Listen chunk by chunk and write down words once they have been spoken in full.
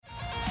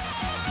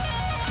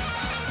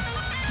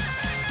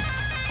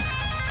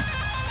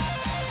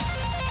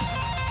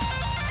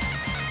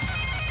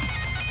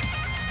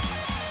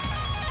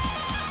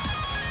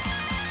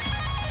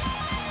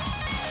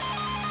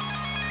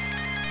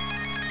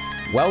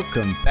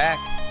Welcome back.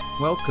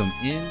 Welcome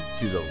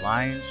into the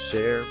Lion's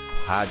Share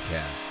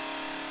podcast.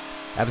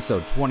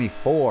 Episode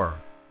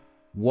 24.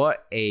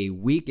 What a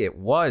week it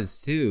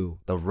was, too.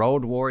 The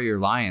Road Warrior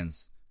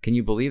Lions. Can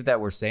you believe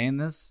that we're saying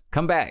this?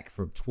 Come back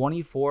from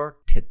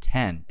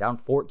 24-10, down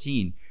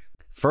 14.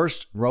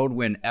 First road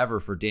win ever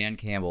for Dan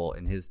Campbell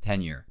in his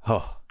tenure.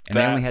 Oh, and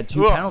they only had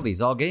 2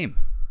 penalties all game.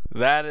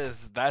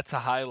 That's a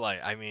highlight.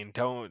 I mean,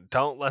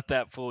 don't let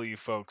that fool you,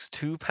 folks.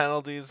 2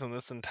 penalties in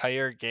this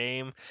entire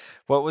game.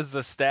 What was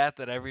the stat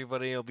that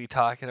everybody will be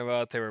talking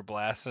about? They were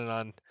blasting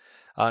on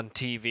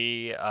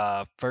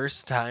TV.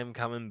 First time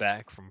coming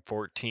back from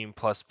 14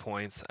 plus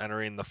points,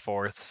 entering the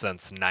fourth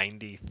since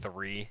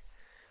 93.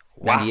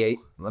 Wow. 98.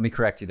 Let me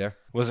correct you there.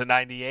 Was it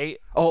 98?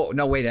 Oh,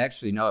 no, wait.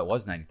 Actually, no, it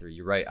was 93.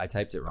 You're right. I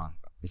typed it wrong.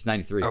 It's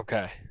 93.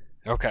 Okay.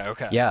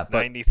 Yeah, but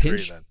 93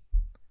 then.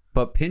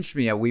 But pinch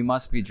me, we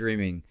must be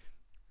dreaming.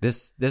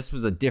 This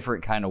was a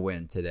different kind of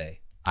win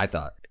today, I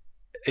thought.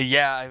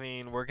 Yeah, I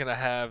mean, we're going to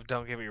have,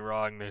 don't get me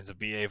wrong, there's a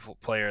BA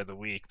player of the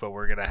week, but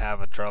we're going to have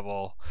a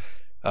trouble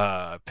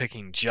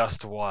picking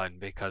just one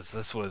because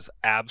this was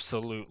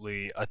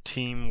absolutely a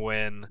team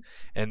win,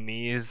 and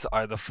these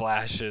are the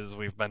flashes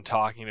we've been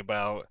talking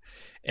about.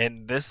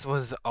 And this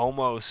was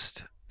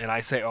almost, and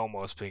I say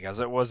almost because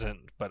it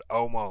wasn't, but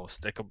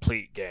almost a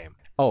complete game.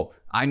 Oh,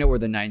 I know where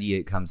the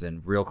 98 comes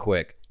in real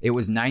quick. It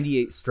was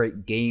 98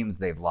 straight games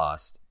they've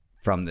lost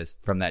from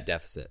that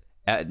deficit.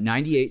 At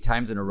 98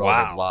 times in a row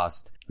they've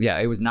lost. Yeah,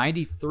 it was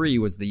 93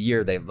 was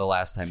the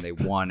last time they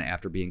won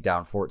after being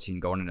down 14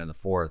 going into the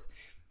fourth.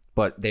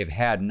 But they've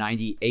had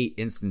 98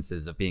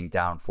 instances of being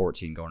down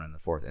 14 going into the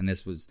fourth, and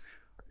this was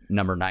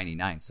number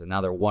 99. So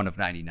now they're 1 of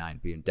 99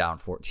 being down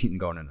 14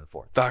 going into the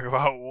fourth. Talk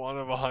about 1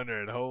 of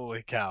 100.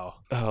 Holy cow.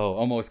 Oh,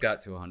 almost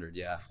got to 100,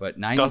 yeah. But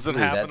 93, doesn't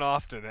happen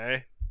often, eh?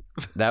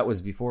 That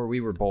was before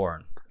we were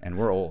born, and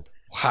we're old.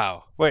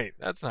 Wow. Wait,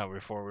 that's not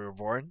before we were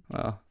born.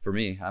 Well, for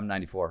me, I'm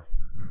 94.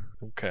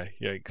 Okay,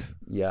 yikes.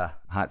 Yeah,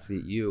 hot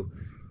seat you.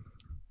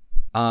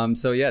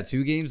 So yeah,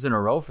 2 games in a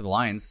row for the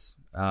Lions,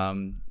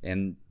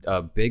 and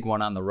a big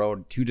one on the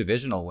road, 2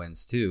 divisional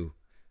wins too.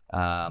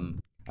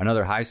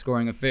 Another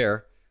high-scoring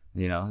affair.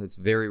 You know, it's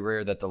very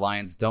rare that the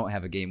Lions don't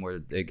have a game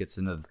where it gets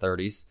into the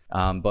 30s.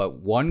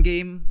 But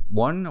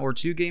 1 or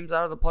 2 games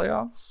out of the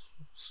playoffs.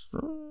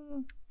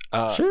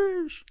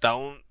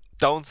 Don't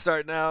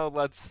start now.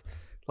 Let's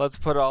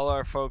put all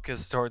our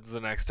focus towards the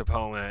next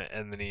opponent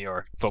in the New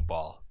York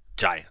Football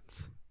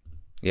Giants.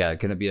 Yeah,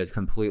 it's going to be a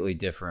completely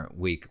different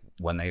week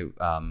when the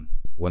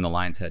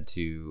Lions head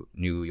to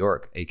New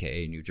York,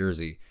 aka New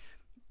Jersey,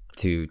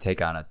 to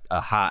take on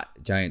a hot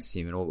Giants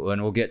team, and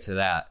we'll get to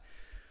that.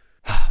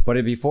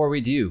 But before we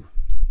do,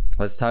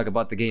 let's talk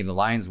about the game. The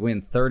Lions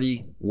win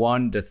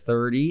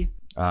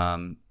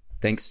 31-30,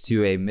 thanks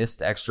to a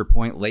missed extra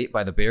point late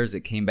by the Bears.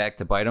 It came back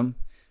to bite them.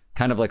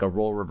 Kind of like a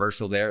role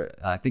reversal there.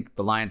 I think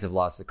the Lions have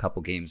lost a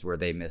couple games where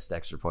they missed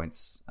extra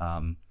points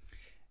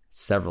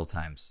several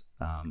times.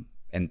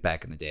 And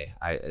back in the day,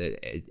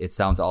 it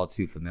sounds all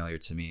too familiar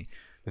to me.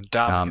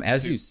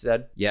 As you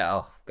said, yeah.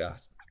 Oh god,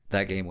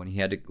 that game when he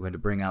had to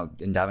bring out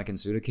Ndamukong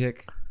Suh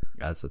kick.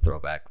 That's a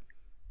throwback.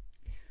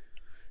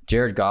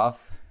 Jared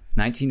Goff,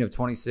 19 of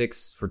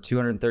 26 for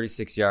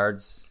 236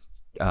 yards.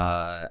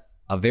 A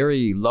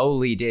very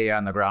lowly day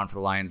on the ground for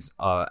the Lions.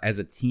 As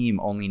a team,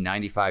 only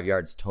 95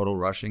 yards total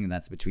rushing, and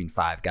that's between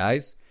 5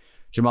 guys.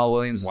 Jamal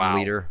Williams is the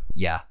leader.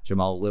 Yeah,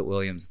 Jamal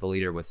Williams the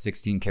leader with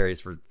 16 carries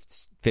for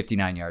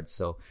 59 yards.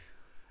 So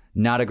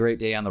not a great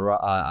day on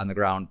the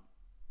ground.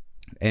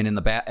 And in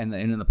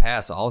the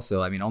pass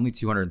also, I mean, only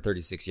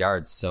 236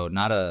 yards. So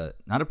not a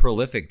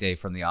prolific day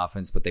from the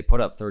offense, but they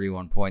put up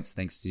 31 points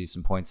thanks to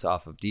some points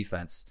off of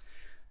defense.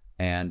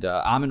 And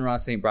Amon-Ra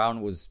St.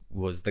 Brown was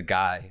the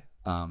guy.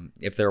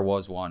 If there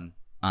was one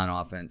on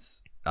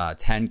offense,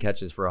 10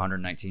 catches for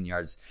 119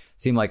 yards.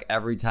 Seemed like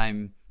every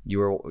time you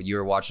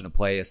were watching a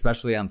play,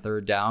 especially on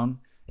third down,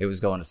 it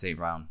was going to St.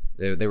 Brown.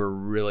 They were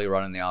really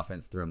running the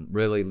offense through him.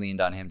 Really leaned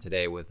on him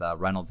today with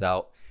Reynolds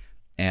out,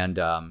 and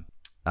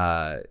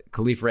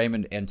Khalif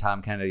Raymond and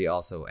Tom Kennedy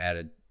also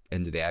added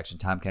into the action.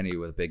 Tom Kennedy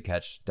with a big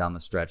catch down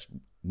the stretch,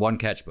 1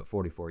 catch but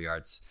 44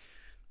 yards.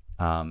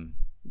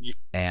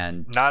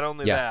 And not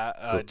only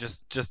that,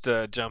 just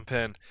to jump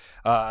in,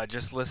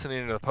 just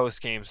listening to the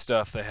post game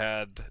stuff, they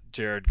had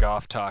Jared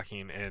Goff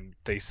talking, and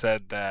they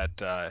said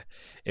that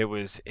it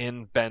was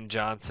in Ben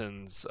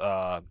Johnson's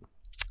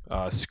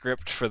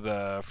script for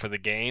the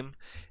game,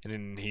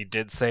 and he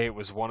did say it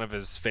was one of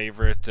his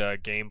favorite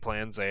game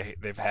plans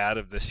they've had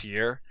of this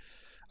year,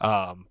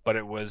 but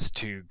it was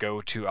to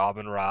go to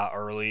Amon-Ra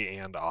early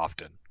and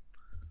often.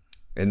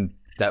 And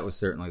that was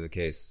certainly the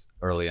case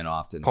early and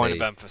often. Point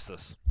of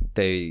emphasis.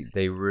 They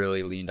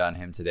really leaned on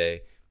him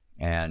today,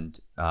 and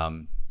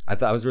I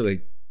thought I was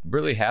really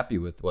really happy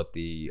with what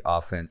the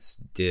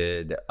offense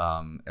did,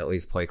 at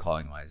least play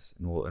calling wise,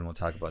 and we'll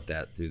talk about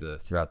that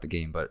throughout the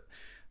game. But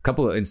a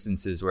couple of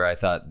instances where I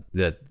thought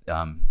that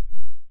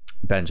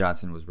Ben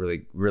Johnson was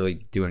really really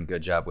doing a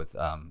good job with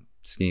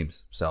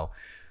schemes. So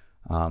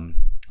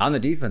On the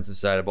defensive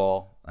side of the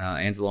ball,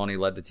 Anzalone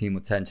led the team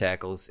with 10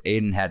 tackles.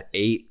 Aiden had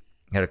 8,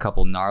 had a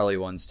couple gnarly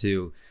ones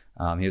too.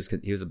 He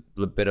was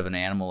a bit of an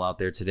animal out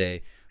there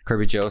today.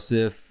 Kirby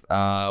Joseph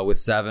with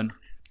 7,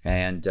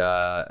 and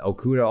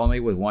Okuda only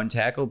with 1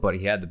 tackle, but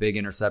he had the big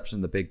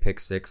interception, the big pick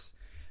 6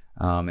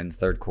 in the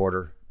third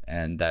quarter,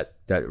 and that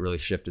really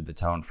shifted the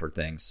tone for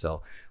things.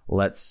 So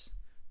let's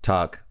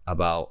talk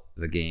about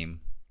the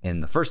game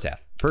in the first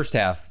half. First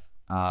half,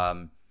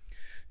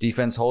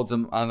 defense holds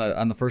them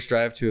on the first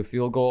drive to a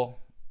field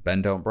goal.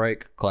 Bend don't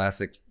break.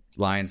 Classic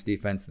Lions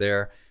defense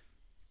there.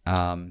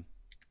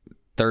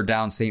 Third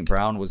down, St.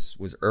 Brown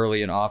was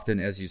early and often,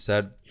 as you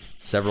said.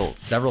 Several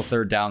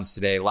third downs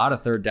today. A lot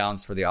of third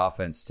downs for the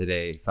offense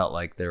today. Felt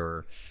like they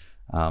were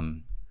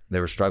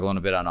struggling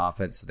a bit on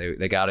offense.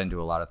 They got into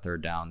a lot of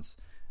third downs.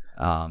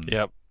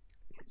 Yep,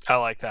 I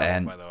like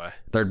that one, by the way.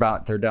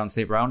 Third down,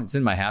 St. Brown. It's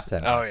in my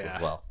halftime notes as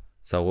well.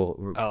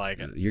 So I like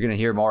it. You're gonna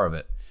hear more of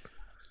it.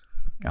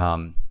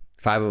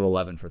 5 of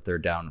 11 for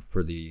third down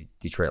for the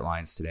Detroit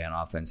Lions today on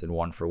offense, and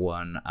 1 for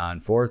 1 on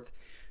fourth.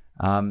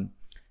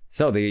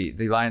 So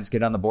the Lions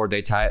get on the board.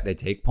 They tie it. They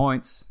take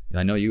points.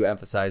 I know you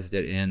emphasized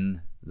it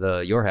in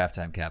your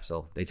halftime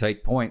capsule. They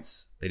take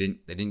points. They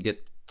didn't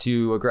get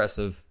too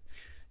aggressive.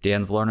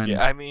 Dan's learning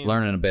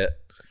a bit.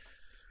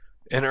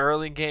 An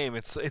early game.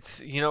 It's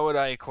you know what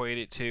I equate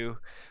it to.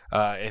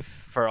 If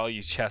for all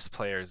you chess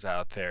players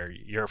out there,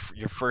 your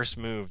first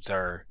moves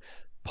are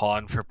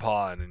pawn for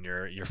pawn, and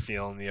you're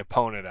feeling the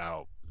opponent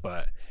out,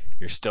 but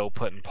you're still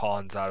putting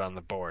pawns out on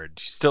the board.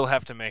 You still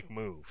have to make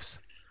moves.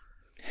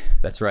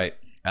 That's right.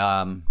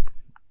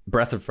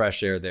 Breath of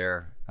fresh air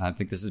there. I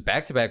think this is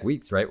back-to-back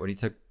weeks, right? When he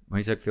took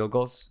field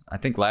goals. I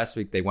think last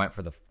week they went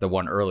for the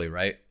one early,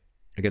 right,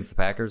 against the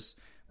Packers.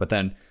 But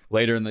then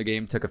later in the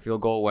game took a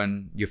field goal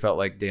when you felt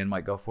like Dan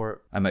might go for it.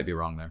 I might be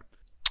wrong there.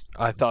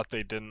 I thought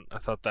they didn't. I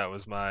thought that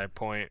was my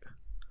point.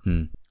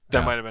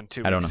 That might have been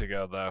 2 weeks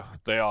ago, though.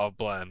 They all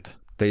blend.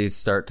 They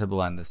start to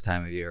blend this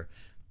time of year.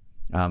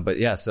 But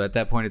yeah, so at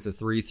that point it's a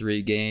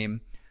 3-3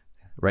 game.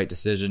 Right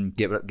decision.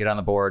 Get on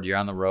the board. You're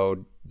on the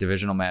road.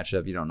 Divisional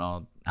matchup. You don't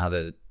know how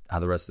the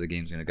rest of the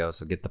game's going to go.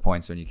 So get the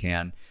points when you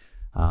can.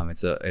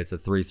 It's a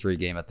 3-3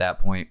 game at that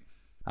point.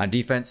 On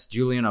defense,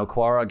 Julian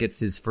Okwara gets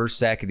his first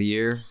sack of the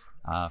year.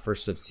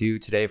 First of 2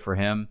 today for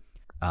him.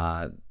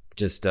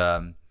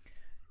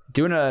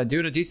 Doing a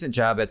decent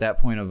job at that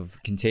point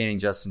of containing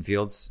Justin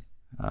Fields.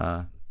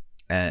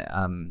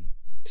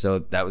 So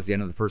that was the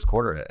end of the first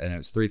quarter, and it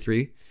was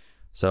 3-3.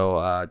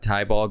 So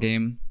tie ball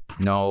game.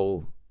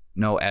 No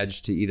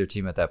edge to either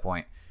team at that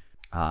point.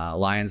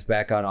 Lions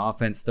back on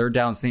offense. Third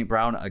down, St.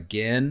 Brown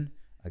again.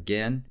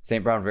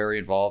 St. Brown very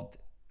involved.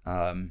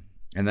 And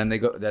then they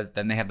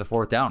have the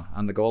fourth down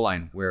on the goal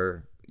line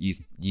where you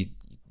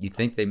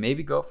think they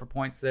maybe go for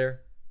points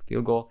there,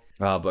 field goal.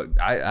 But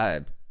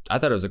I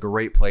thought it was a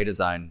great play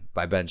design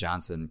by Ben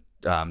Johnson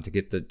to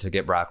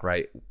get Brock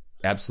Wright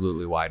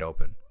absolutely wide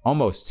open.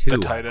 Almost 2. The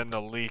tight end to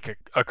leak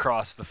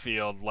across the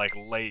field like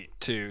late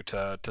too,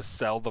 to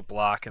sell the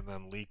block and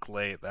then leak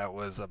late. That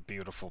was a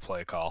beautiful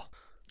play call.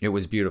 It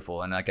was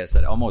beautiful, and like I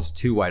said, almost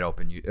 2 wide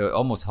open.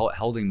 Almost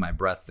holding my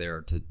breath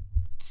there to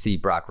see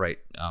Brock Wright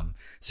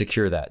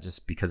secure that,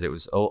 just because it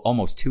was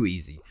almost too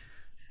easy.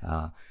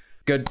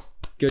 Good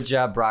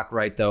job, Brock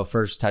Wright, though.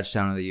 First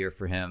touchdown of the year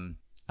for him.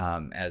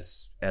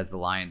 As the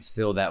Lions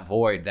fill that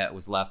void that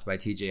was left by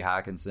T.J.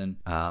 Hawkinson.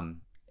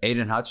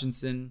 Aiden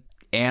Hutchinson,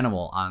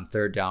 animal on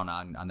third down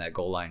on that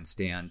goal line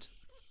stand.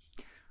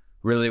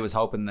 Really was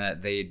hoping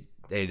that they'd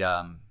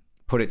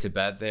put it to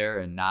bed there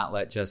and not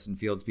let Justin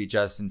Fields be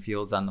Justin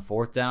Fields on the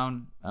fourth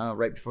down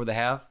right before the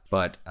half.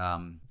 But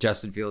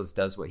Justin Fields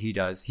does what he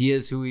does. He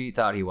is who he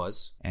thought he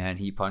was, and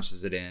he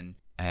punches it in.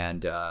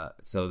 And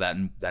so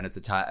then it's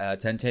a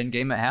 10-10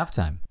 game at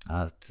halftime.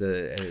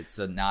 It's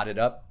a knotted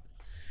up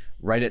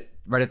right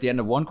at the end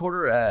of one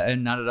quarter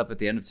and knotted up at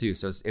the end of 2.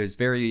 So it was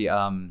very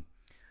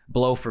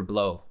blow for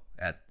blow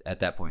at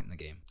that point in the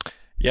game.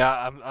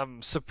 Yeah,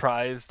 I'm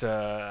surprised.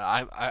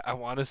 I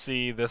want to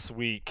see this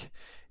week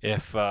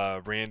if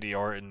Randy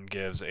Orton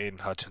gives Aiden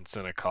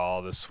Hutchinson a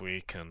call this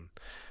week and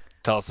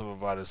tells him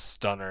about his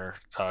stunner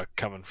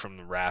coming from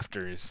the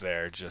rafters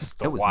there.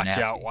 Just watch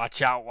nasty.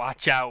 Watch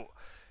out.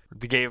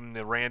 They gave him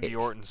the Randy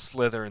Orton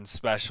Slytherin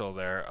special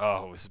there.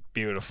 Oh, it was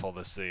beautiful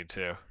to see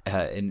too.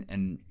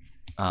 And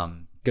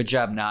good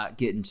job not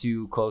getting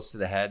too close to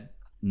the head,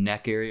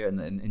 neck area, and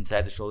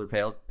inside the shoulder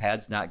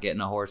pads, not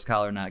getting a horse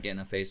collar, not getting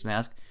a face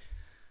mask,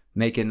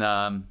 making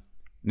a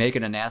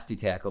nasty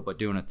tackle, but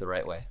doing it the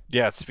right way.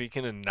 Yeah,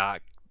 speaking of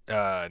not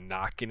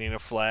getting a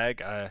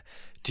flag,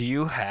 do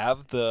you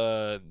have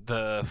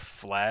the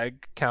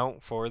flag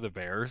count for the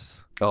Bears?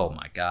 Oh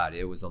my God,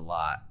 it was a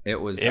lot. It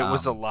was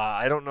a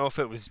lot. I don't know if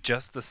it was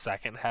just the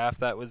second half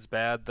that was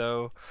bad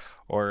though,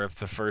 or if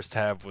the first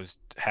half was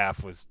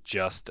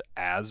just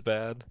as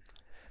bad.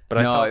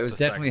 But no, it was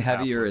definitely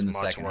heavier in the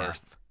second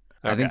half.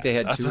 Okay. I think they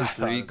had 2 or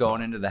 3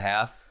 going into the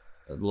half.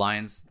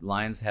 Lions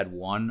had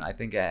 1, I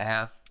think, at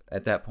half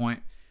at that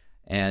point.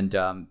 And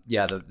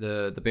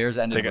the Bears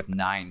ended with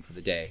 9 for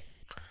the day.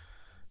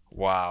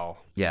 Wow.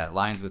 Yeah,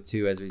 Lions with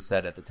 2, as we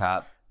said at the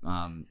top.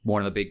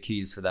 One of the big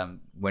keys for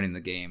them winning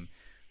the game,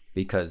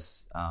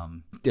 because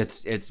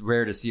it's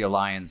rare to see a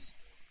Lions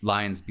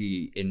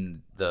be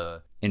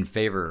in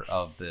favor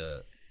of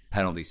the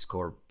penalty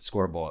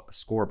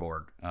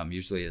scoreboard.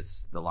 Usually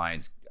it's the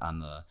Lions on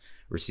the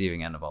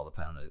receiving end of all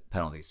the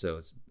penalties. So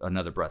it's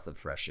another breath of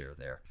fresh air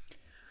there.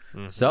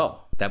 Mm-hmm. So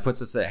that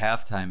puts us at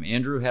halftime.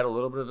 Andrew had a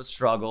little bit of a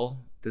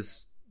struggle.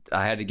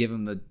 I had to give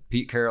him the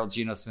Pete Carroll,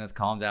 Geno Smith,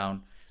 calm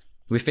down.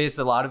 We faced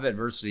a lot of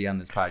adversity on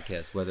this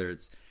podcast, whether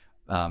it's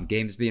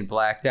games being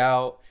blacked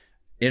out,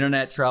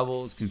 internet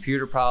troubles,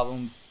 computer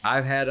problems.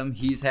 I've had them.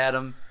 He's had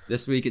them.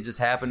 This week, it just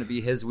happened to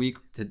be his week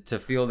to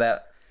feel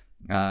that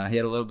he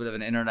had a little bit of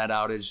an internet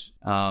outage.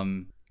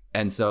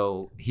 And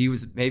so he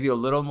was maybe a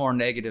little more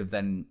negative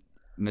than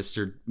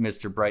Mr.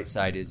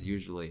 Brightside is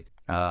usually.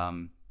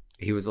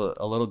 He was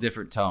a little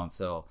different tone.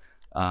 So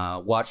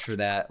watch for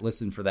that.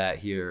 Listen for that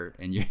here.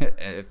 And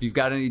if you've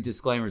got any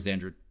disclaimers,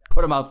 Andrew,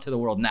 put them out to the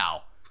world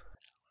now.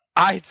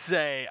 I'd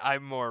say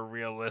I'm more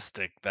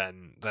realistic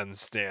than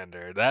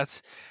standard.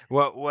 That's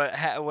what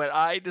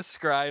I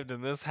described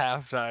in this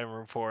halftime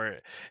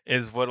report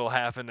is what'll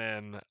happen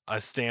in a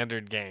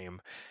standard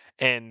game.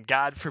 And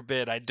God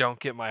forbid I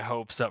don't get my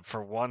hopes up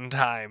for one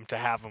time to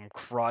have them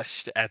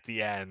crushed at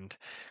the end.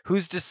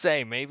 Who's to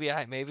say? Maybe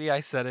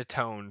I set a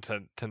tone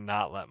to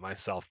not let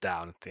myself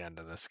down at the end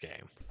of this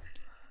game.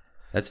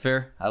 That's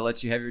fair. I'll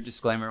let you have your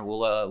disclaimer.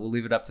 We'll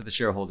leave it up to the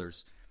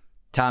shareholders.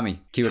 Tommy,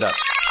 cue it up.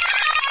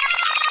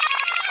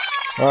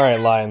 All right,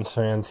 Lions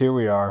fans, here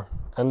we are.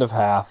 End of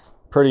half.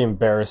 Pretty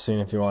embarrassing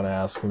if you want to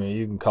ask me.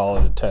 You can call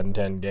it a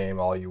 10-10 game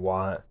all you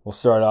want. We'll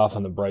start off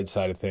on the bright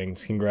side of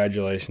things.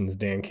 Congratulations,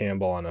 Dan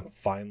Campbell, on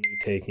finally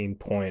taking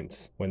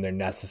points when they're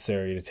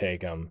necessary to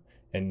take them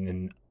and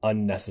an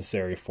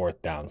unnecessary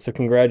fourth down. So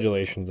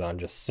congratulations on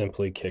just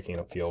simply kicking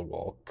a field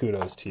goal.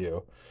 Kudos to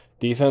you.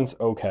 Defense,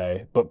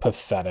 okay, but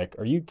pathetic.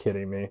 Are you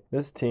kidding me?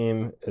 This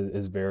team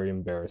is very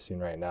embarrassing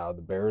right now.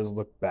 The Bears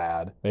look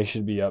bad. They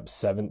should be up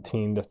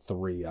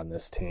 17-3 on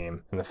this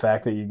team. And the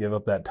fact that you give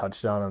up that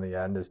touchdown on the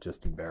end is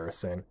just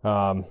embarrassing.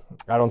 I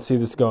don't see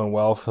this going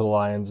well for the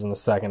Lions in the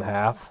second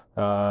half.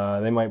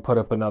 They might put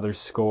up another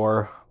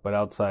score, but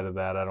outside of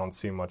that, I don't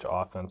see much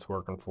offense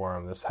working for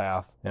them this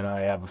half. And I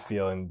have a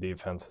feeling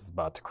defense is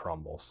about to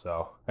crumble.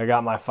 So I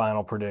got my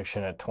final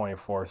prediction at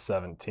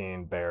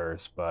 24-17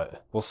 Bears,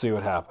 but we'll see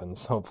what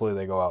happens. Hopefully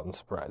they go out and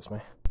surprise me.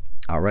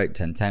 All right,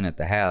 10-10 at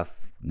the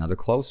half. Another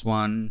close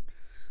one.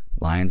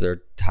 Lions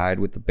are tied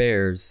with the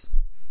Bears.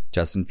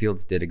 Justin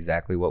Fields did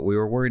exactly what we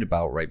were worried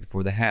about right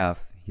before the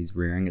half. He's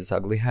rearing his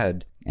ugly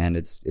head, and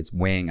it's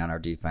weighing on our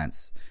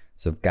defense.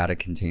 So we've got to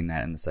contain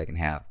that in the second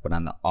half. But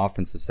on the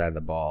offensive side of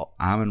the ball,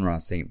 Amon-Ra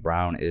St.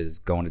 Brown is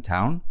going to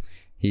town.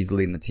 He's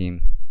leading the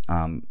team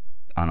on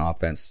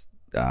offense.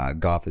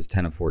 Goff is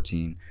 10 of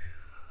 14.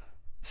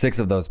 6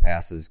 of those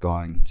passes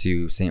going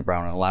to St.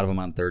 Brown, and a lot of them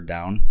on third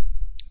down.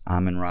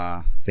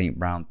 Amon-Ra St.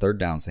 Brown, third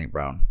down St.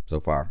 Brown so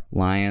far.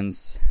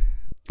 Lions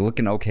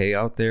looking okay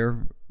out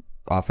there.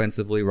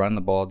 Offensively, running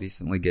the ball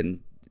decently, getting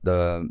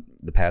the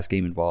pass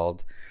game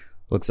involved.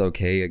 Looks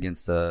okay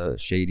against the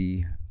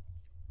shady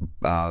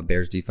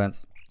Bears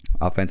defense.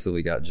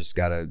 Offensively, got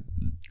to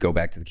go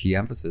back to the key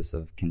emphasis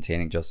of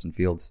containing Justin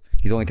Fields.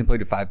 He's only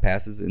completed 5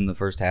 passes in the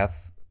first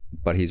half,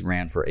 but he's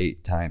ran for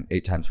 8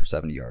 times for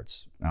 70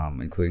 yards,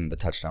 including the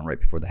touchdown right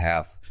before the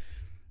half.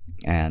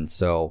 And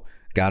so,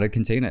 got to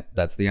contain it.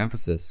 That's the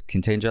emphasis.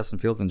 Contain Justin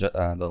Fields, and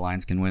the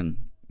Lions can win.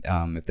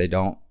 If they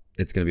don't,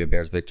 it's going to be a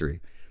Bears victory.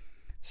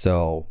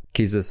 So,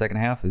 keys to the second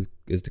half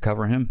is to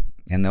cover him,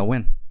 and they'll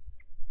win.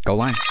 Go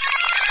Lions.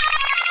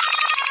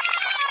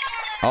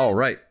 All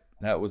right.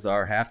 That was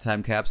our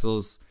halftime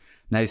capsules.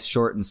 Nice,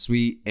 short, and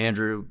sweet.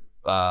 Andrew,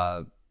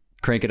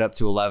 crank it up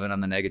to 11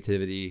 on the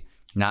negativity.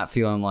 Not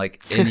feeling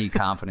like any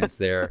confidence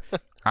there.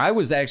 I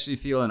was actually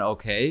feeling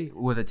okay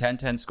with a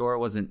 10-10 score.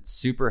 Wasn't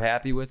super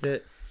happy with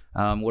it.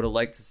 Would have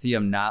liked to see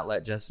him not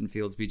let Justin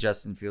Fields be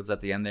Justin Fields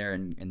at the end there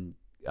and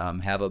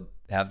have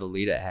the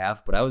lead at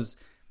half. But I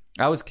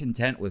was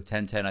content with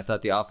 10-10. I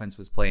thought the offense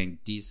was playing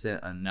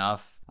decent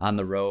enough on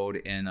the road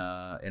in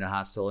a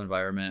hostile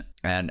environment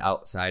and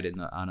outside in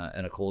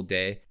a cold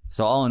day.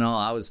 So all in all,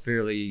 I was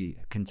fairly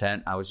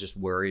content. I was just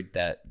worried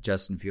that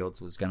Justin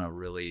Fields was going to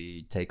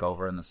really take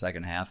over in the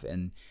second half,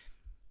 and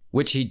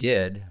which he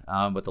did.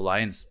 But the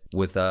Lions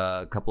with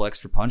a couple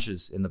extra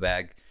punches in the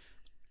bag,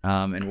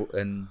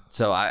 and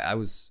so I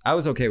was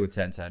okay with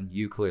 10-10.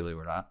 You clearly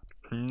were not.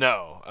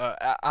 No,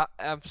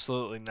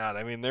 absolutely not.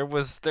 I mean, there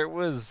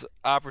was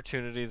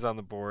opportunities on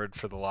the board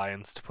for the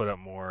Lions to put up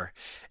more,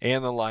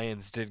 and the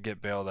Lions did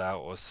get bailed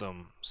out with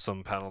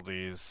some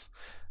penalties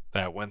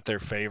that went their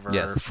favor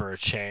for a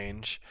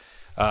change.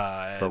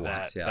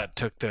 That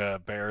took the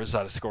Bears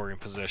out of scoring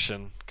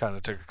position, kind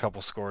of took a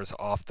couple scores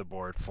off the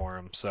board for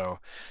them. So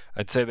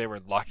I'd say they were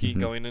lucky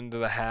going into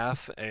the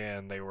half,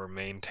 and they were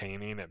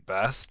maintaining at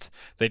best.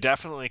 They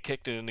definitely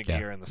kicked it into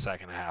gear in the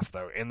second half,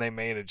 though, and they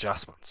made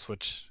adjustments,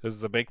 which is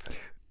the big thing.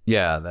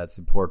 Yeah, that's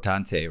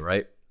importante,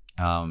 right?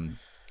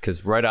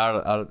 because right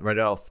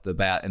off the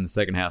bat in the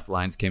second half, the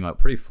Lions came out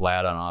pretty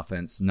flat on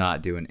offense,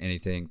 not doing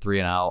anything, 3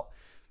 and out,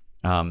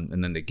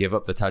 and then they give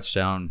up the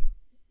touchdown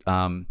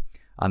on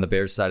the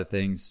Bears side of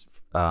things,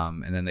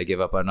 and then they give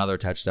up another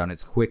touchdown.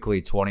 It's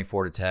quickly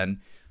 24-10.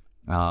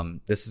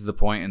 This is the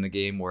point in the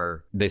game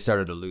where they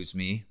started to lose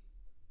me.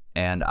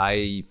 And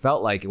I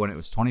felt like when it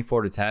was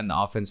 24-10, the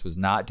offense was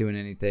not doing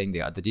anything.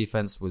 The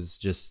defense was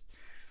just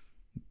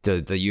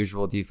the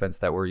usual defense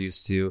that we're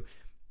used to.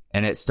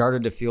 And it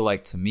started to feel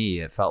like, to me,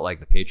 it felt like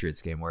the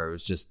Patriots game where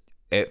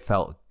it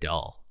felt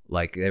dull.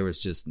 Like there was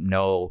just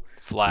no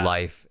flat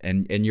life.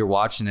 And you're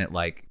watching it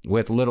like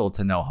with little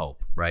to no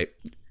hope, right?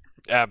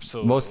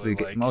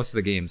 Absolutely. Most of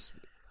the games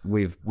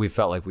we've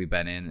felt like we've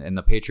been in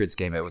the Patriots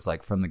game, it was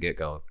like from the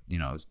get-go,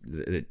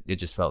 it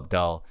just felt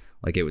dull,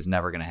 like it was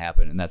never going to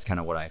happen. And that's kind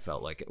of what I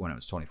felt like when it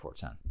was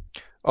 24-10.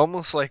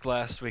 Almost like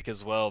last week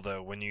as well,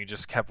 though, when you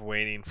just kept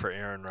waiting for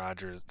Aaron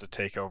Rodgers to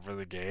take over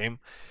the game.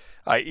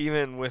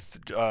 Even with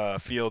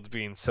Fields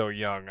being so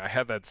young, I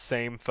had that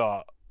same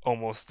thought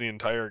almost the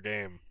entire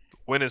game.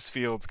 When is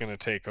Fields going to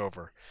take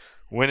over?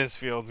 When is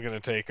Fields going to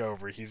take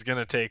over? He's going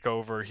to take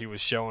over. He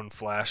was showing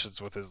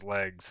flashes with his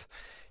legs.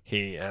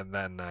 He put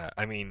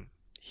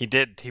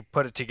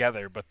it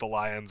together, but the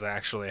Lions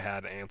actually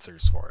had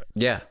answers for it.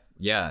 Yeah,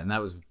 and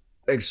that was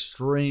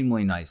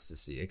extremely nice to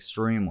see.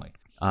 Extremely.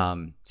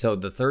 So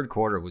the third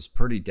quarter was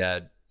pretty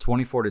dead.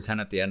 24-10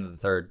 at the end of the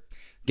third.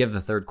 Give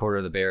the third quarter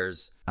to the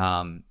Bears.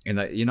 Felt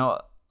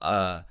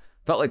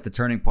like the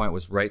turning point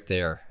was right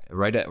there,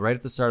 right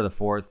at the start of the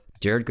fourth.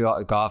 Jared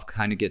Goff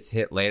kind of gets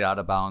hit late out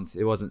of bounds.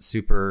 It wasn't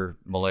super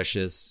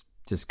malicious,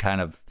 just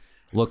kind of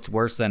looked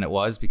worse than it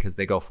was because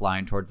they go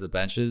flying towards the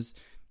benches.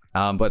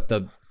 But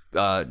the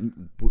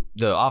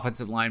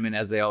offensive linemen,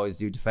 as they always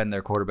do, defend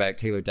their quarterback,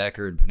 Taylor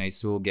Decker and Penei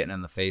Sewell, getting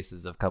in the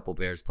faces of a couple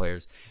Bears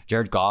players.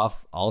 Jared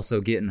Goff also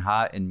getting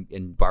hot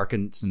and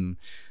barking some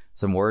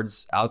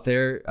words out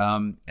there.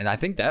 And I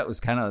think that was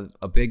kind of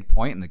a big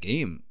point in the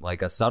game,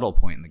 like a subtle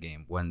point in the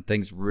game when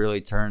things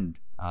really turned.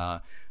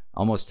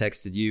 Almost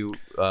texted you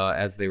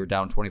as they were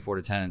down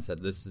 24-10 and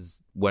said, this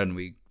is when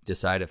we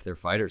decide if they're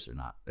fighters or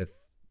not, if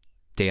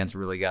Dan's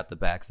really got the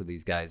backs of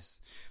these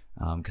guys.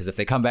 Because if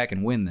they come back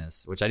and win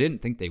this, which I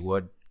didn't think they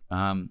would,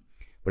 but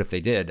if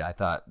they did, I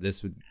thought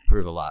this would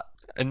prove a lot.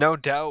 No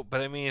doubt, but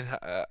I mean,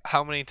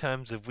 how many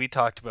times have we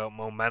talked about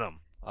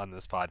momentum on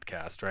this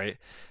podcast, right?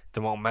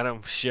 The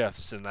momentum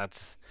shifts, and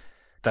that's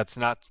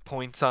not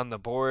points on the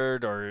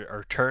board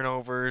or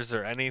turnovers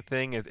or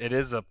anything. It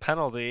is a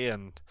penalty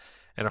and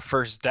a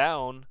first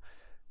down,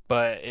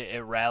 but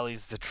it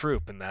rallies the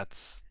troop, and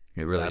that's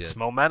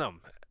momentum,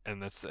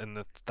 and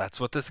that's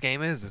what this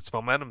game is. It's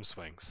momentum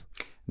swings.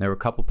 And there were a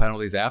couple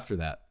penalties after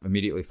that,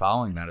 immediately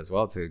following that as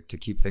well, to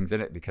keep things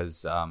in it,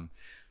 because I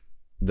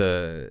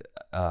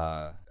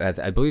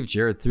believe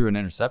Jared threw an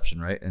interception,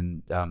 right?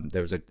 And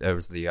there was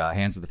the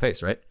hands of the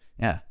face, right?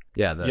 Yeah,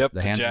 the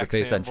hands of the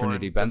face on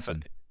Trinity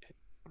Benson.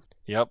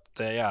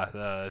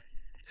 The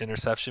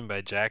interception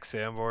by Jack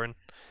Sanborn.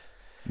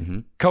 Mm-hmm.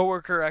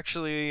 Coworker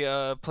actually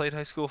played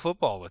high school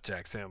football with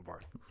Jack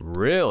Sanborn.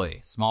 Really?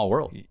 Small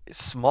world.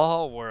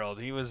 Small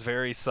world. He was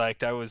very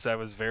psyched. I was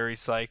very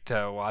psyched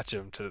to watch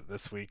him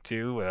this week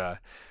too.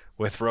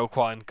 With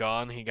Roquan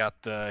gone, he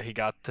got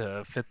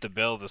to fit the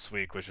bill this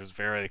week, which was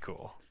very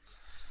cool.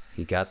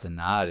 He got the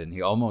nod, and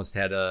he almost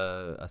had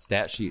a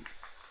stat sheet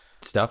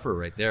stuffer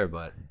right there,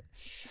 but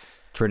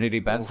Trinity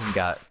Benson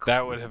got.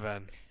 That would have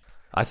been.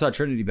 I saw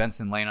Trinity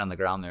Benson laying on the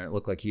ground there. It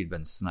looked like he'd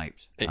been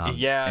sniped.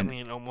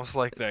 Almost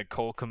like that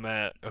Cole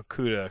Kmet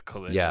Okudah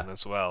collision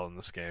as well in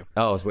this game.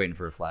 Oh, I was waiting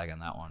for a flag on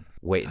that one.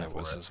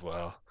 As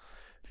well.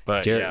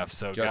 But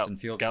Justin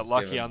Fields got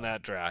lucky on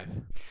that drive.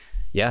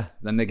 Yeah,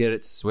 then they get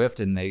it to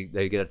Swift, and they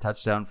get a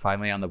touchdown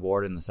finally on the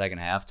board in the second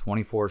half.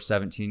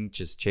 24-17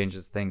 just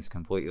changes things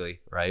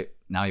completely, right?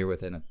 Now you're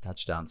within a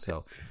touchdown,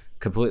 so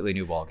completely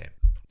new ball game.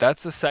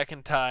 That's the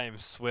second time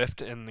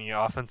Swift and the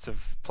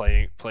offensive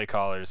play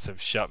callers have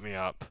shut me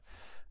up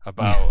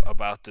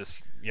about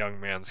this young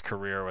man's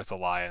career with the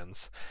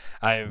Lions.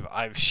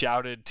 I've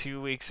shouted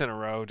 2 weeks in a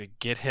row to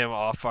get him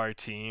off our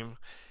team,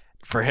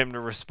 for him to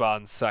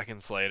respond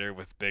seconds later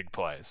with big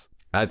plays.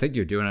 I think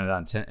you're doing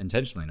it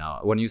intentionally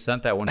now. When you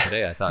sent that one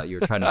today, I thought you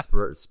were trying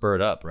to spur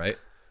it up, right?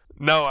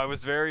 No, I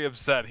was very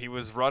upset. He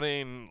was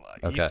running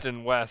east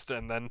and west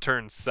and then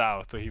turned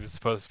south, but he was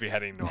supposed to be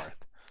heading north.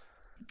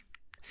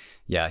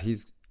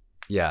 Jamal's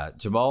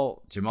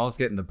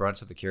getting the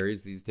brunt of the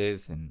carries these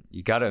days, and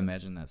you got to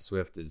imagine that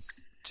Swift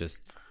is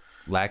just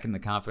lacking the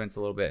confidence a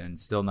little bit and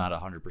still not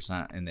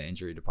 100% in the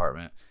injury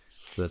department.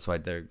 So that's why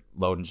they're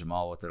loading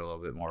Jamal with it a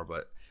little bit more.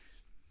 But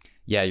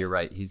yeah, you're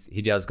right.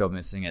 He does go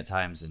missing at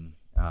times and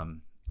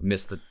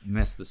miss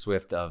the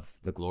Swift of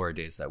the glory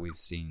days that we've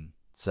seen.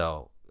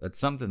 So it's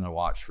something to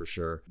watch for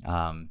sure.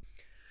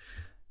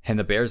 And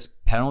the Bears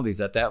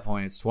penalties at that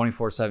point, it's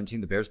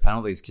 24-17. The Bears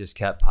penalties just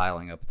kept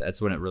piling up.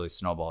 That's when it really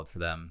snowballed for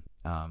them.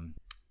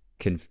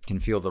 Can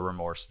feel the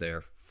remorse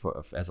there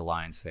as a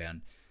Lions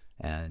fan.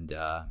 And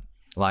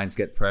Lions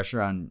get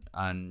pressure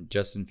on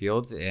Justin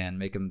Fields and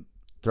make him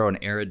throw an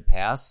arid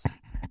pass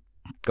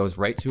goes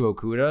right to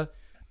Okuda.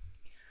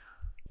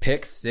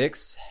 Pick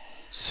 6.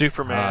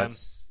 Superman.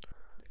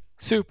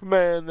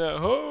 Superman, the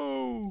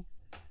ho!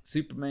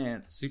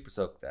 Superman, super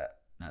soak that.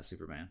 Not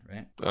Superman,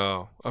 right?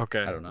 Oh,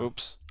 okay. I don't know.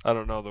 Oops. I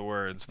don't know the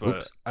words, but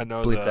Oops. I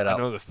know Bleep that out.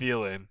 I know the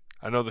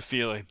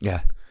feeling.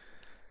 Yeah.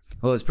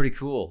 Well, it's pretty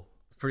cool.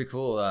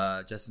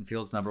 Justin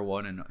Fields number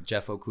 1 and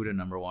Jeff Okuda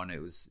number 1. It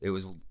was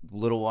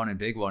little one and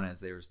big one as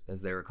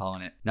they were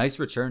calling it. Nice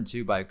return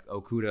too by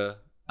Okuda,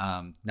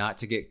 not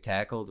to get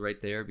tackled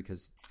right there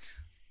because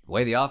the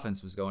way the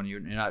offense was going, you're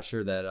not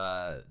sure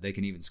that they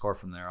can even score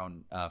from their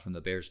own from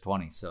the Bears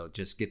 20. So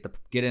just get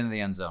into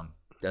the end zone.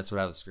 That's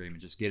what I was screaming.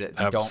 Just get it.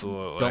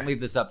 Absolutely. Don't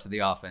leave this up to the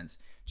offense.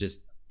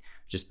 Just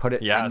put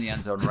it in the end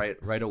zone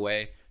right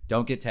away.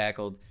 Don't get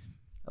tackled.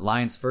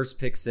 Lions' first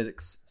pick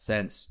 6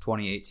 since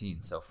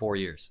 2018, so 4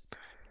 years.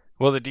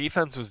 Well, the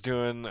defense was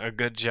doing a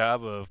good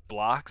job of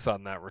blocks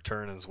on that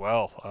return as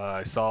well.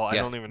 I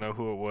don't even know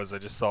who it was. I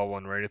just saw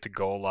one right at the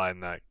goal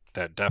line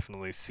that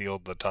definitely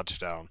sealed the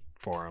touchdown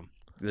for him.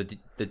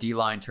 The D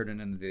line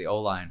turned into the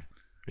O line.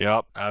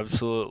 Yep,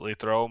 absolutely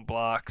throwing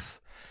blocks.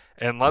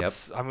 And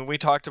we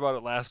talked about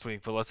it last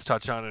week, but let's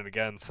touch on it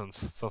again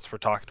since we're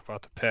talking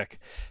about the pick.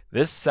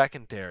 This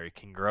secondary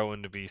can grow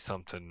into be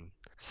something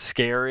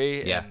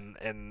scary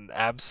and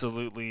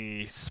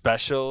absolutely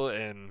special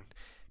and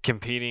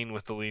competing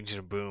with the Legion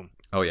of Boom.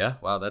 Oh yeah,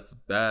 wow, that's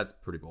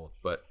pretty bold.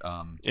 But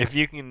if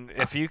you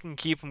can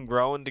keep them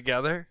growing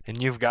together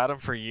and you've got them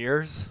for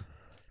years,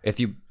 if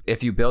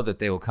you build it,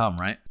 they will come,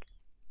 right?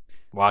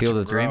 Field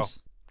of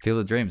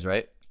Dreams,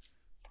 right?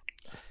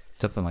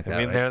 Something like that. I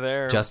mean, right? they're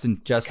there.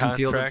 Justin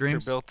Field of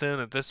Dreams. Contracts are built in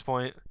at this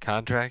point.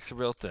 Contracts are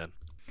built in.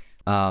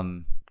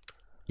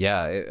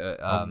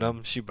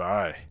 Shibai.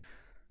 I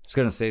was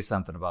gonna say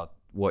something about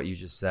what you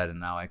just said,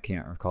 and now I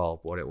can't recall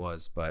what it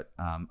was. But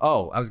I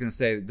was gonna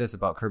say this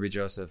about Kirby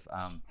Joseph.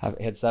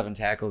 Had 7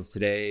 tackles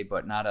today,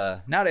 but not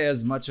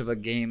as much of a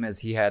game as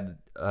he had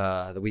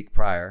the week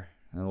prior.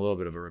 And a little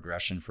bit of a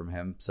regression from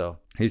him. So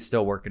he's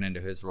still working into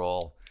his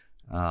role.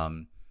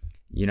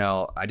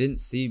 I didn't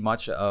see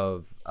much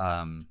of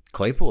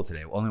Claypool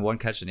today. Only 1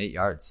 catch and 8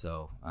 yards.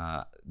 So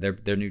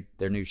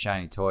their new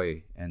shiny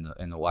toy in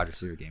the wide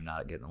receiver game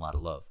not getting a lot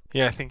of love.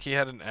 Yeah, I think he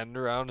had an end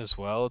around as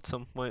well at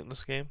some point in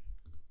this game.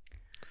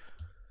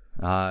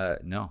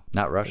 No,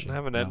 not rushing. Didn't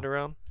have an end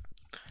around.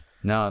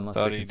 No, unless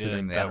they're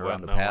considering the end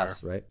around a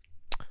pass, right?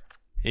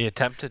 He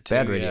attempted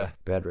to.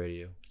 Bad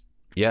radio.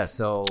 Yeah.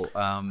 So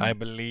I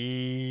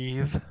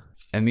believe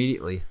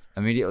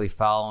Immediately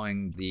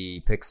following the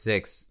pick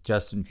 6,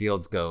 Justin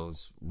Fields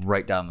goes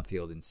right down the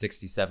field in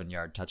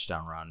 67-yard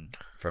touchdown run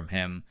from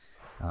him.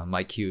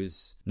 Mike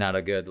Hughes, not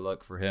a good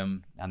look for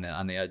him on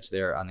the edge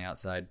there on the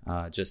outside.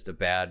 Just a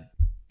bad.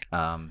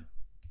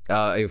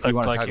 If we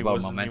want to talk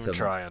about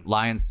momentum,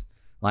 Lions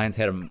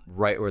had him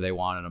right where they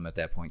wanted him at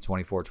that point.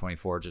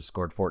 24-24, just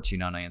scored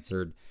 14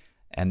 unanswered,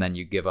 and then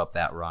you give up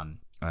that run.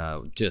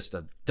 Just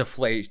a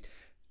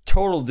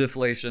total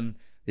deflation.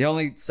 The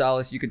only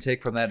solace you can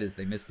take from that is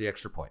they missed the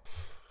extra point.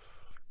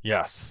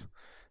 Yes.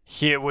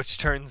 Which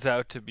turns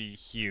out to be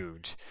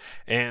huge.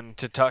 And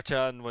to touch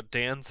on what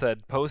Dan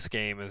said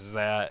post-game is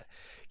that,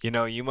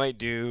 you might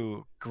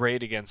do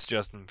great against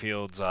Justin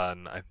Fields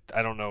on,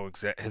 I don't know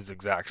his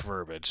exact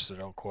verbiage, so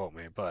don't quote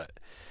me, but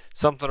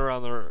something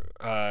around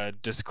the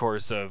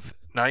discourse of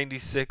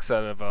 96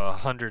 out of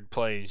 100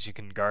 plays you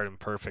can guard him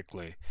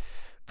perfectly.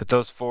 But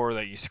those 4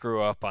 that you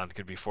screw up on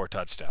could be 4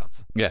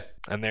 touchdowns. Yeah.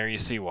 And there you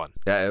see one.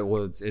 Yeah,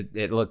 well,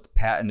 it looked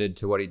patented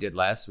to what he did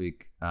last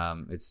week.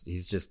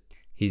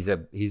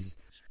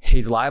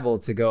 He's liable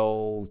to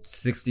go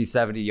 60,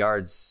 70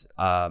 yards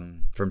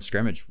from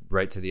scrimmage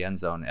right to the end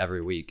zone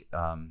every week.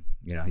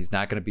 He's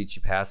not going to beat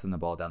you passing the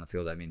ball down the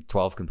field.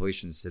 12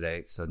 completions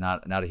today, so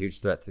not a huge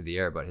threat through the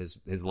air, but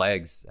his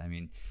legs,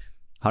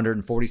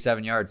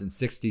 147 yards and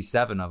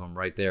 67 of them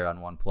right there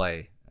on one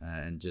play,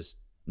 and just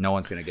no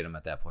one's going to get him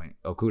at that point.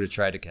 Okuda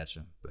tried to catch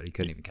him, but he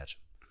couldn't even catch him.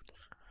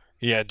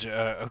 Yeah,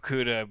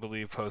 Okuda, I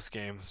believe,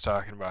 post-game was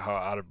talking about how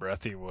out of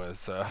breath he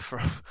was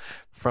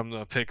from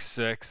the pick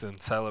 6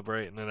 and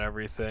celebrating and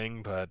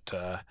everything. But,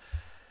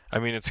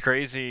 it's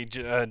crazy.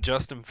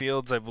 Justin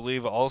Fields, I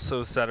believe,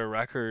 also set a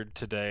record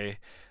today.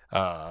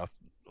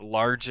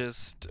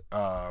 Largest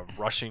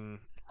rushing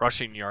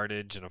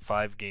yardage in a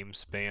 5-game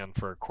span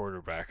for a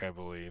quarterback, I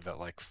believe, at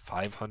like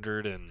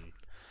 500 and...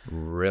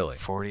 Really?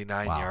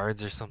 49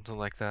 yards or something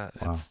like that.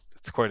 Wow.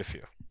 It's quite a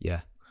few.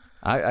 Yeah.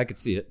 I could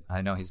see it.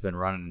 I know he's been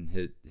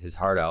running his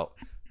heart out.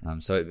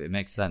 So it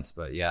makes sense.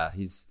 But yeah,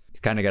 he's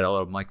kind of got a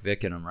little Mike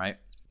Vick in him, right?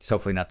 It's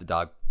hopefully not the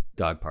dog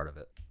part of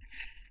it.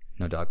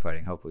 No dog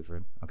fighting, hopefully for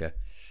him. Okay.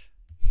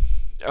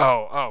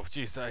 Oh,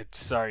 geez.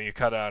 Sorry, you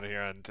cut out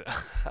here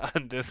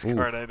on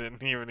Discord. Oof. I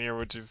didn't even hear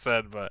what you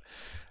said, but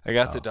I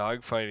got the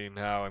dog fighting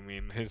now.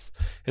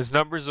 His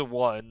number's a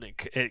 1.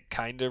 It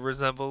kind of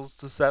resembles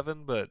the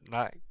 7, but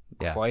not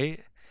quite.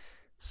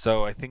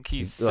 So I think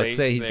he's safe. Let's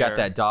say he's got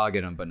that dog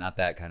in him, but not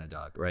that kind of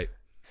dog, right?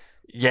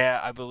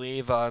 Yeah, I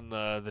believe on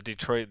the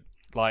Detroit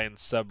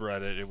Lions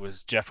subreddit, it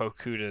was Jeff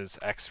Okuda's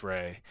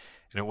X-ray,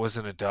 And it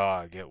wasn't a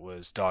dog. It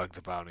was Dog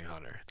the Bounty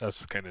Hunter. That's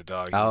the kind of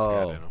dog he's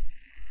got in him.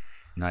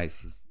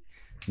 Nice. He's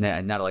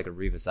not like a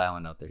Revis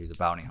Island out there. He's a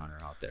bounty hunter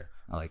out there.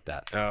 I like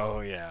that.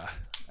 Oh, yeah.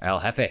 El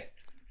Jefe.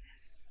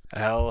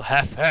 El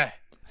Jefe.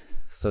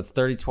 So it's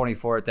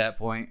 30-24 at that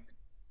point.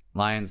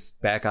 Lions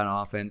back on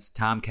offense.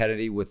 Tom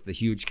Kennedy with the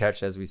huge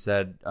catch, as we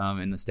said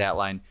in the stat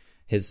line.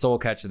 His sole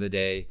catch of the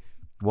day.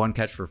 One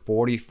catch for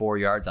 44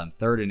 yards on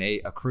 3rd and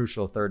 8. A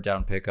crucial third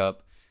down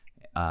pickup.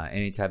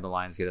 Anytime the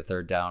Lions get a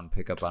third down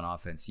pickup on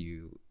offense,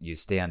 you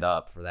stand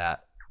up for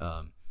that.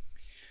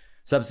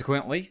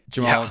 Subsequently,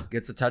 Jamal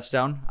gets a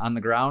touchdown on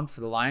the ground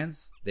for the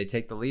Lions. They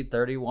take the lead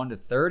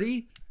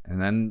 31-30.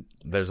 And then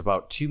there's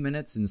about 2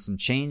 minutes and some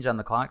change on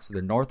the clock. So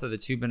they're north of the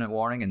 2-minute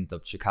warning, and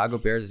the Chicago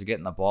Bears are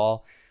getting the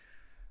ball.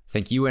 I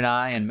think you and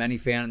I and many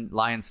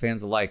Lions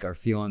fans alike are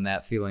feeling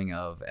that feeling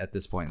of, at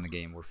this point in the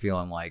game, we're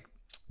feeling like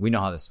we know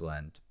how this will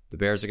end. The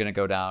Bears are going to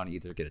go down,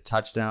 either get a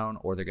touchdown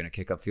or they're going to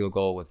kick a field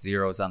goal with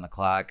zeros on the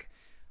clock.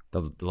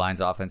 The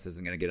Lions offense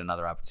isn't going to get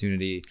another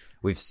opportunity.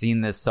 We've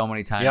seen this so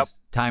many times,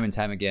 time and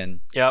time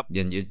again. Yep.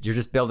 And you're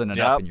just building it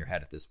up in your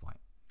head at this point.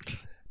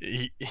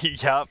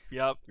 Yup,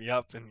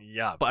 and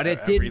yup. But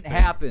it didn't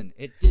happen.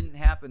 It didn't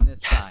happen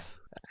this time.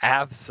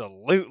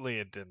 Absolutely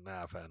it didn't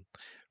happen.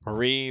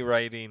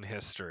 Rewriting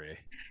history.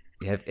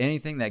 You have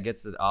anything that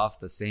gets it off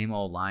the same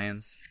old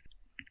Lions,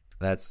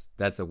 that's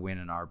a win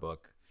in our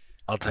book.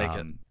 I'll take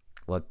it.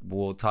 What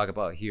we'll talk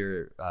about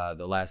here,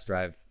 the last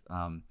drive.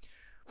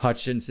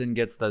 Hutchinson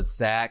gets the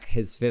sack,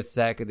 his 5th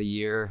sack of the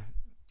year,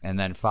 and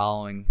then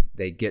following,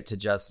 they get to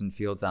Justin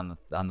Fields on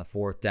the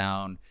 4th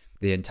down.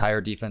 The entire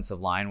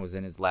defensive line was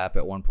in his lap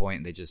at one point,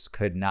 and they just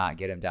could not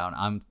get him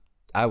down.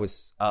 I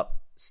was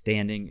up,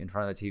 standing in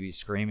front of the TV,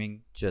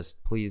 screaming,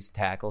 "Just please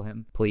tackle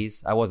him,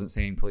 please!" I wasn't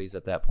saying please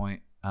at that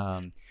point.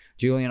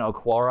 Julian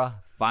Okwara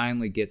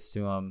finally gets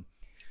to him.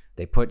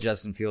 They put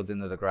Justin Fields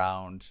into the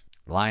ground.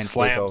 Lions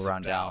take over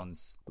on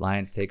downs.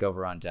 Lions take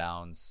over on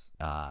downs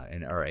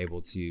and are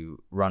able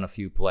to run a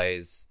few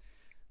plays.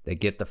 They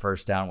get the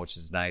first down, which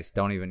is nice.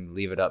 Don't even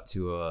leave it up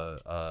to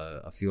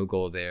a field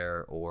goal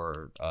there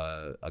or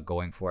a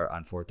going for it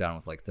on 4th down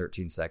with like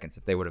 13 seconds.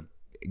 If they would have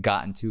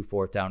gotten to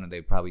 4th down, and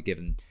they probably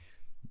would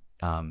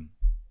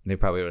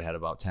have had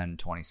about 10,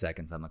 20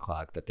 seconds on the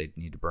clock that they'd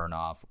need to burn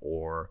off,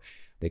 or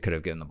they could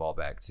have given the ball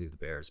back to the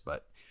Bears.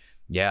 But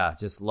yeah,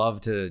 just love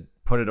to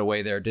put it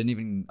away there. Didn't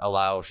even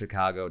allow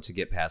Chicago to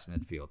get past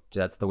midfield.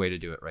 That's the way to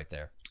do it right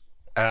there.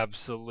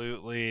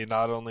 Absolutely.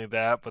 Not only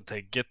that, but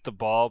they get the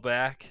ball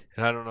back.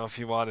 And I don't know if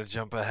you want to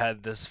jump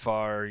ahead this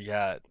far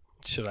yet.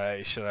 Should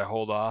I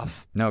hold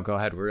off? No, go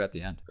ahead. We're at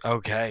the end.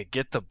 Okay,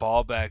 get the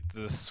ball back.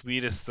 The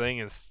sweetest thing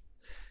is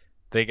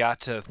they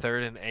got to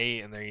 3rd and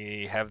 8, and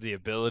they have the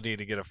ability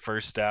to get a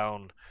first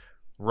down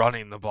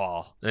running the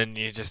ball. And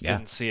you just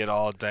didn't see it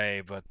all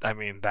day. But, I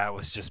mean, that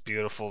was just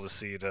beautiful to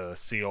see, to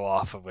seal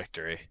off a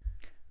victory.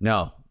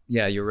 No.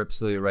 Yeah, you're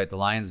absolutely right. The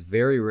Lions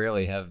very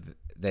rarely have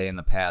they in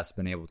the past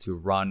been able to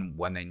run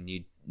when they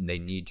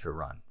need to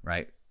run,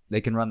 right?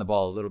 They can run the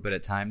ball a little bit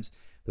at times,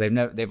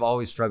 but they've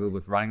always struggled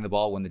with running the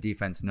ball when the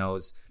defense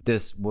knows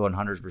this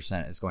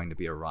 100% is going to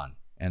be a run.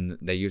 And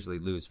they usually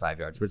lose 5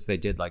 yards, which they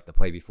did like the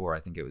play before.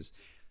 I think it was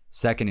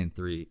 2nd and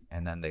 3,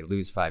 and then they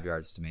lose 5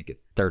 yards to make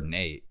it 3rd and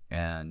 8.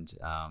 And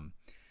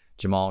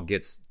Jamal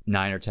gets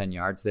 9 or 10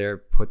 yards there,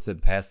 puts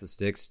it past the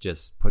sticks,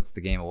 just puts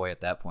the game away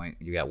at that point.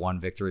 You got one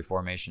victory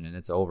formation, and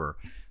it's over.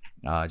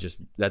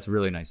 That's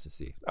really nice to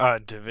see.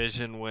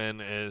 Division win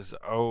is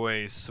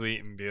always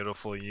sweet and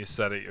beautiful. You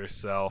said it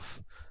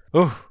yourself.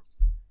 Ooh.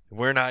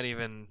 We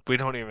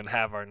don't even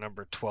have our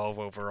number 12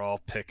 overall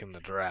pick in the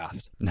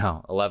draft.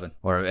 No, 11.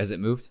 Or has it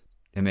moved?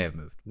 It may have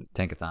moved.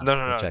 Tankathon.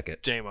 No. Check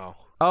it. JMO.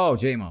 Oh,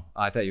 JMO.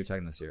 I thought you were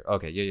talking this year.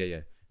 Okay,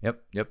 yeah.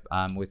 Yep.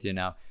 I'm with you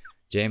now.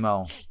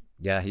 JMO.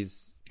 Yeah,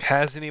 he's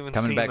hasn't even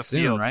coming seen back the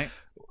soon, field. right?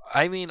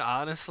 I mean,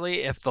 honestly,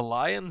 if the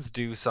Lions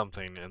do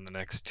something in the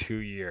next 2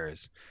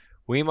 years,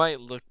 we might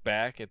look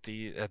back at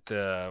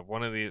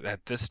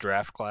this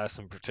draft class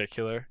in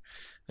particular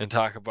and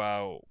talk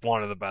about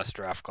one of the best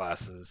draft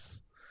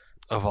classes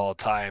of all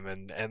time,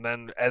 and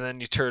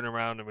then you turn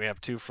around and we have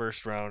 2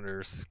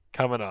 first-rounders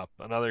coming up,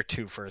 another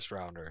 2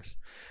 first-rounders.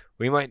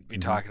 We might be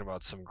talking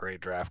about some great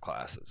draft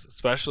classes,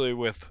 especially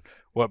with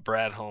what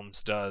Brad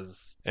Holmes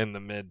does in the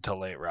mid to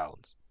late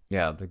rounds.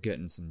 Yeah, they're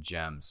getting some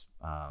gems,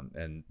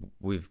 and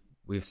we've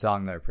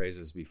sung their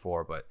praises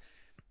before, but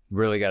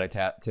really got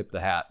to tip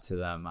the hat to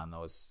them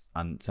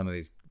on some of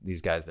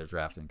these guys they're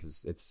drafting,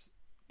 because it's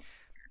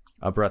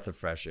a breath of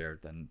fresh air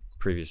than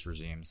previous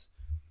regimes.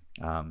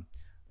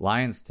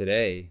 Lions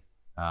today,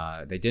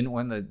 they didn't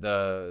win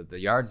the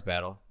yards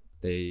battle.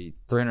 They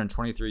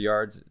 323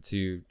 yards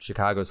to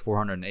Chicago's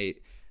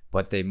 408,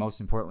 but they most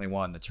importantly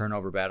won the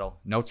turnover battle.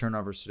 No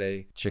turnovers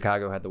today.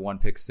 Chicago had the 1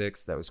 pick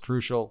six that was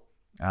crucial.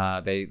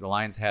 The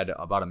Lions had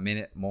about a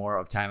minute more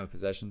of time of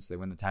possession, so they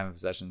win the time of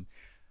possession.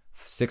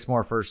 6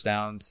 more first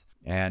downs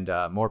and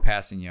more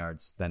passing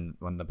yards than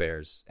the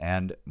Bears.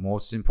 And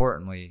most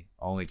importantly,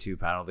 only 2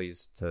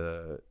 penalties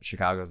to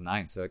Chicago's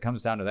 9. So it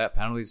comes down to that.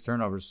 Penalties,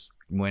 turnovers,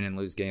 win and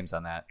lose games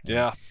on that.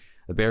 Yeah.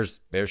 the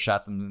Bears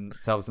shot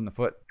themselves in the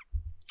foot.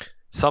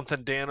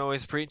 Something Dan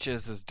always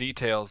preaches is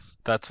details.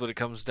 That's what it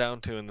comes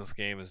down to in this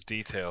game is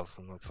details,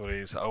 and that's what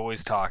he's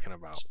always talking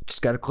about.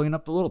 Just got to clean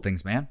up the little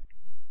things, man.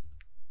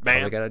 All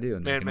they got to do,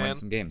 and they can win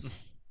some games.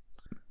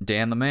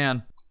 Dan the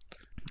man.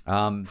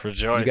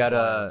 Rejoice,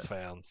 Lions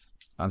fans.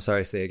 I'm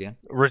sorry, say again.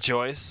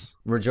 Rejoice.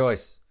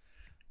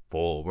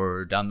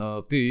 Forward down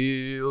the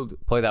field.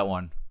 Play that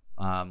one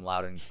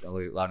loud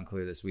and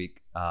clear this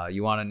week.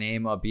 You want to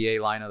name a BA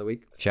line of the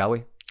week, shall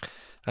we?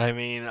 I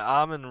mean,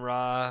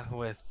 Amon-Ra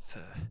with...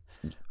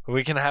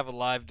 we can have a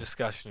live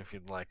discussion if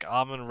you'd like.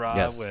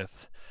 Amon-Ra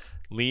with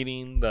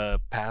leading the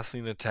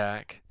passing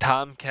attack.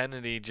 Tom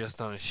Kennedy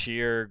just on a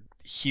sheer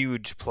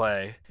huge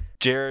play.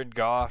 Jared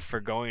Goff for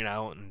going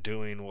out and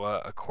doing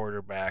what a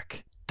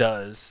quarterback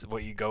does.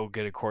 What you go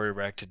get a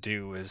quarterback to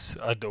do is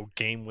a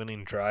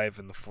game-winning drive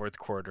in the fourth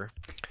quarter.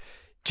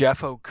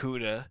 Jeff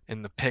Okudah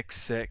in the pick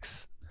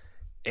six.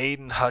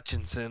 Aiden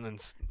Hutchinson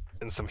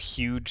and some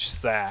huge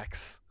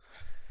sacks.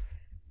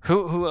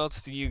 Who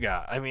else do you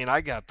got? I mean, I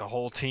got the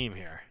whole team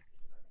here.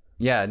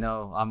 Yeah,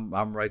 no,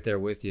 I'm right there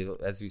with you.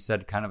 As we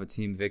said, kind of a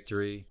team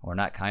victory, or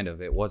not kind of,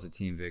 it was a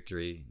team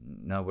victory.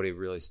 Nobody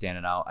really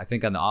standing out. I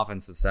think on the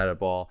offensive side of the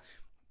ball,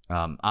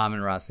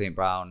 Amon-Ra St.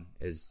 Brown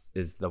is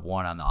the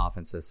one on the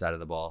offensive side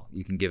of the ball.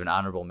 You can give an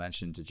honorable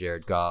mention to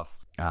Jared Goff.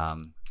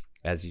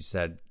 As you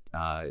said,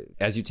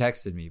 as you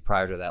texted me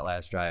prior to that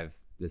last drive,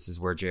 this is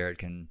where Jared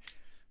can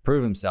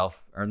prove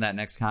himself, earn that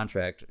next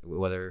contract,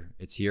 whether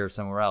it's here or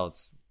somewhere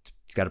else.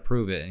 He's got to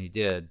prove it, and he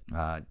did.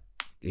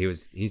 He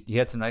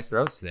had some nice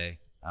throws today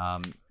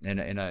in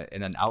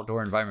an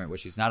outdoor environment,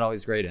 which he's not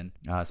always great in,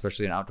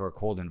 especially an outdoor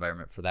cold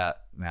environment for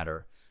that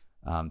matter.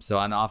 So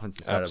on the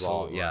offensive side of the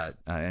ball, yeah,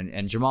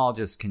 and Jamal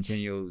just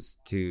continues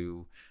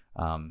to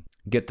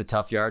get the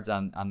tough yards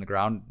on the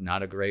ground.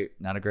 Not a great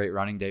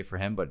running day for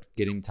him, but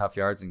getting tough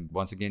yards and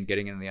once again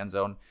getting in the end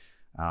zone.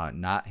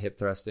 Not hip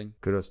thrusting.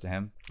 Kudos to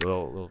him.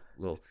 Little.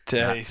 He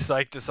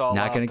psyched us all.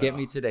 Not going to get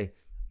me today.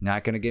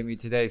 Not going to get me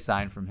today.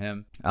 Sign from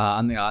him.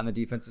 On the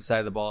defensive side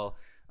of the ball,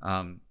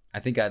 I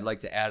think I'd like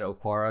to add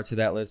Okwara to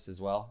that list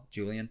as well,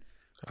 Julian.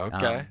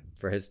 Okay.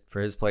 For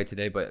his play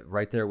today, but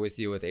right there with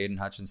you with Aiden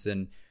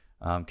Hutchinson,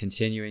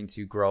 continuing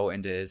to grow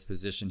into his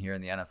position here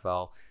in the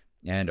NFL,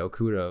 and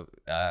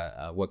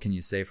Okudah. What can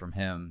you say from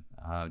him?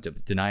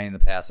 Denying the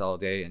pass all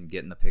day and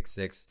getting the pick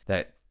six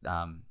that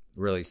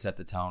really set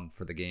the tone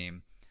for the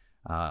game.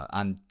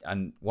 On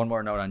one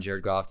more note on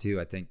Jared Goff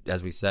too, I think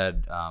as we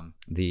said,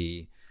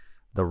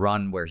 the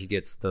run where he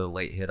gets the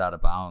late hit out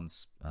of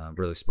bounds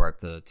really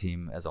sparked the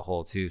team as a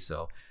whole too.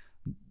 So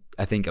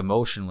I think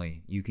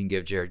emotionally you can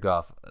give Jared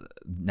Goff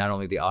not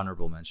only the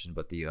honorable mention,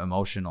 but the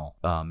emotional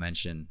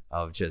mention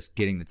of just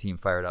getting the team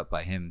fired up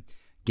by him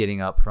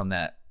getting up from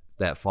that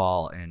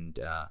fall and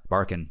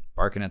barking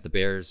at the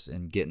Bears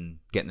and getting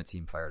the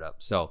team fired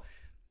up. So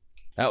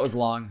that was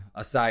long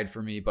aside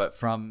for me, but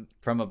from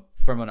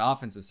an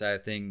offensive side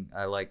of thing,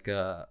 I like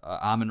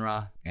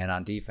Amon-Ra, and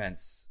on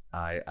defense,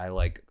 I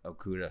like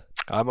Okudah.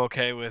 I'm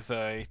okay with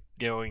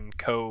going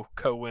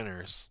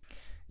co-winners.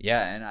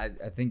 Yeah, and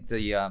I think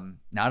the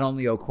not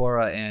only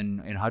Okwara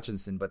and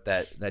Hutchinson, but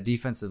that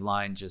defensive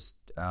line just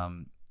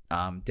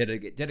did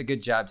a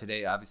good job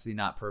today. Obviously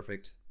not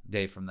perfect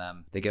day from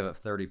them. They gave up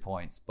 30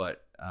 points,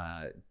 but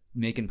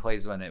making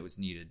plays when it was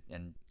needed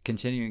and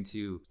continuing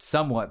to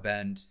somewhat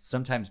bend,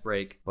 sometimes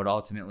break, but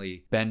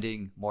ultimately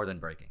bending more than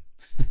breaking.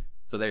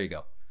 So there you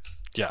go.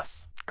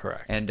 Yes,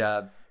 correct. And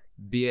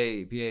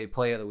BA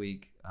play of the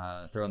week,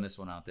 throwing this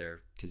one out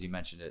there because you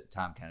mentioned it,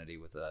 Tom Kennedy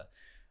with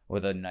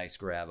a nice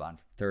grab on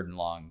 3rd and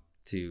long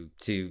to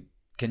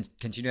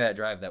continue that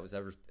drive that was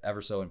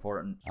ever so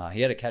important.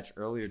 He had a catch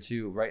earlier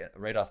too,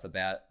 right off the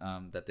bat,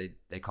 that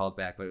they called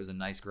back, but it was a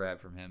nice grab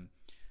from him.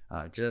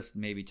 Just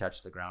maybe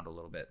touched the ground a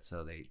little bit,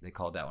 so they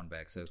called that one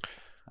back. So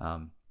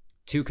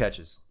 2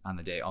 catches on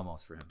the day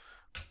almost for him.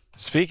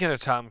 Speaking of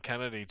Tom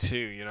Kennedy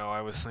too,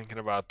 I was thinking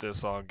about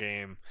this all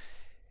game.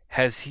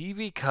 Has he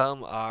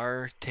become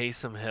our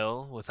Taysom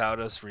Hill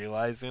without us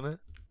realizing it?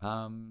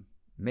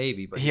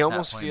 Maybe, but he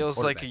almost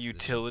feels like a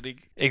utility.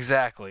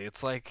 Exactly.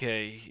 It's like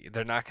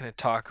they're not going to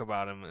talk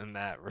about him in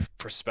that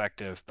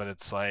perspective, but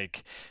it's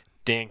like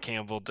Dan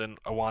Campbell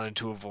wanted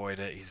to avoid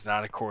it. He's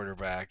not a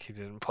quarterback. He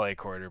didn't play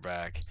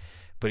quarterback,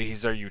 but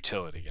he's our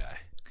utility guy.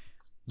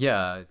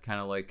 Yeah, it's kind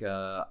of like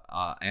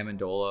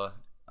Amendola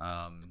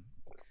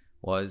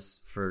was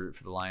for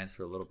the Lions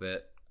for a little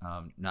bit.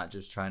 Not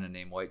just trying to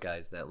name white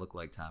guys that look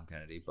like Tom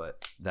Kennedy,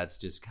 but that's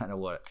just kind of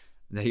what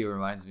he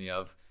reminds me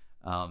of.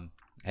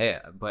 Hey,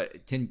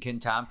 but can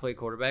Tom play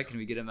quarterback? Can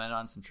we get him in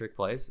on some trick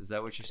plays? Is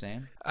that what you're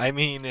saying? I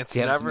mean, it's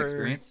never. Some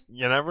experience?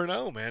 You never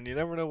know, man. You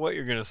never know what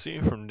you're gonna see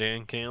from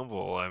Dan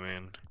Campbell. I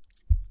mean,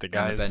 the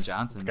guy's Ben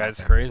Johnson. The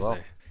guy's crazy. Well.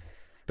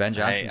 Ben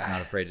Johnson's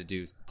not afraid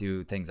to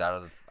do things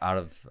out of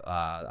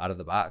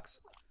the box.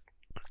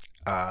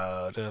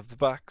 Out of the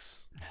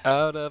box.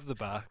 Out of the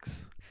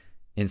box.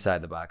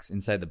 Inside the box,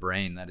 inside the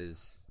brain. That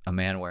is a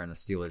man wearing the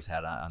Steelers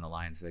hat on the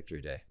Lions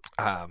victory day.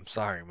 I'm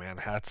sorry, man.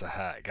 Hat's a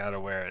hat. Gotta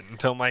wear it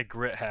until my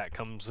grit hat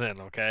comes in,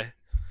 okay?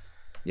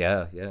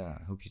 Yeah.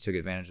 I hope you took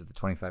advantage of the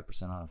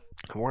 25% off.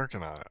 I'm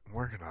working on it.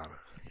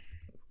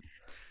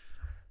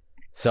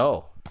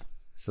 So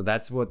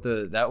that's what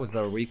that was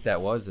the week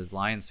that was as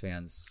Lions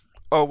fans.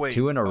 Oh, wait.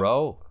 2 in a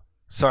row.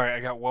 Sorry, I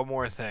got one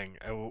more thing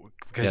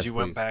because Yes, you please.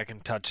 went back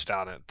and touched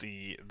on it.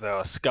 The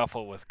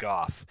scuffle with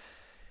Goff.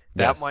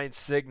 That might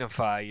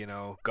signify,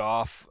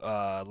 Goff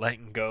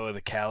letting go of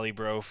the Cali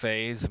bro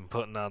phase and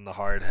putting on the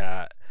hard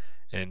hat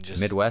and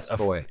just Midwest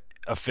boy.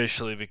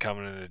 Officially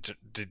becoming a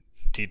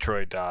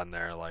Detroit Don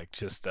there, like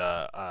just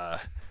a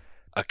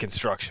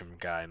construction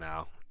guy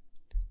now.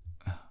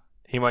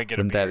 He might get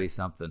Wouldn't a beard. that be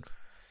something?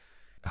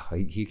 Oh,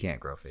 he can't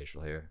grow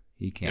facial hair.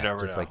 He can't,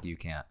 just like you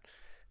can't.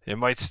 It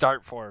might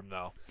start for him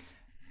though.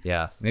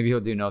 Yeah, maybe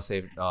he'll do no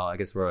save. I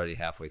guess we're already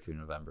halfway through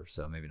November,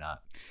 so maybe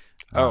not.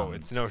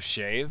 It's no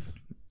shave?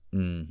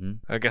 Mm-hmm.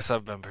 I guess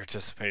I've been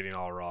participating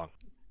all wrong.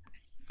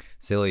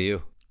 Silly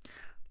you.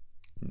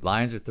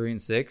 Lions are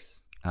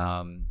 3-6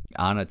 on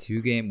a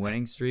 2-game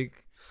winning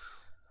streak.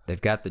 They've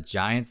got the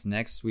Giants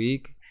next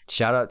week.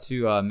 Shout out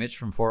to Mitch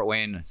from Fort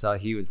Wayne. I saw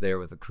he was there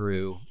with the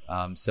crew.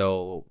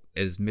 So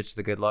is Mitch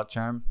the good luck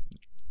charm?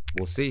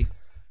 We'll see.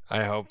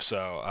 I hope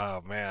so.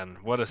 Oh, man.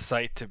 What a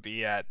sight to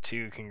be at,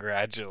 too.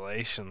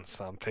 Congratulations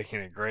on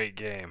picking a great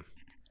game.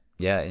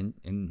 Yeah,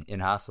 in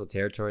hostile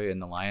territory in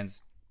the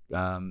Lions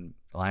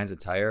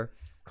attire,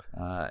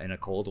 in a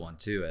cold one,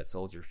 too, at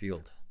Soldier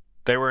Field.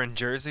 They were in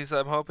jerseys,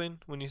 I'm hoping,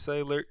 when you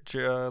say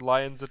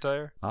Lions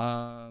attire?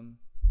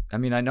 I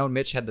mean, I know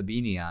Mitch had the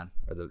beanie on,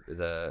 or the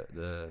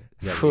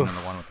beanie on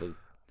the one with the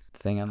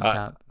thing on the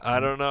top. I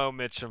don't know,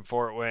 Mitch from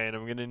Fort Wayne.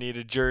 I'm going to need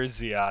a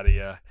jersey out of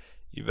you.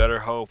 You better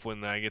hope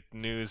when I get the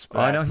news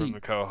back from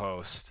the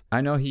co-host.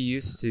 I know he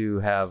used to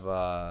have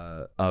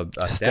a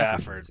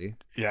Stafford jersey.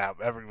 Yeah,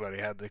 everybody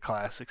had the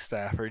classic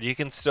Stafford. You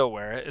can still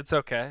wear it. It's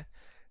okay.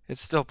 It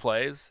still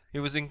plays. He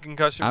was in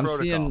concussion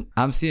protocol.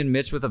 I'm seeing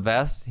Mitch with a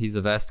vest. He's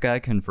a vest guy,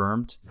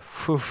 confirmed.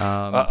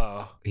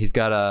 Uh-oh. He's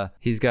got a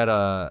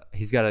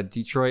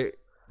Detroit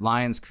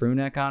Lions crew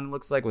neck on.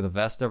 Looks like with a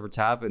vest over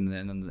top, and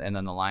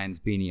then the Lions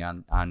beanie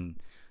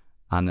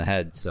on the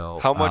head. So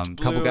how much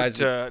blue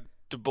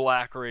to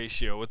black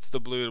ratio? What's the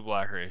blue to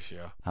black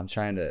ratio? I'm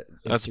trying to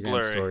That's Instagram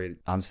blurry. story.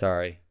 I'm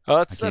sorry. Oh,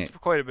 that's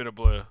quite a bit of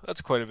blue.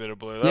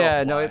 That'll yeah,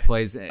 fly. No, it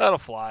plays. That'll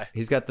fly.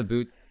 He's got the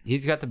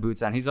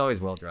boots on. He's always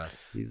well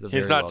dressed. He's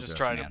not just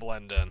trying to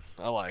blend in.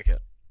 I like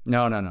it.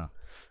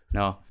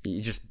 No.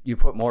 You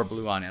put more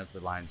blue on as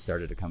the Lions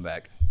started to come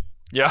back.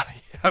 Yeah.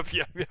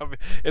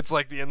 It's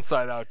like the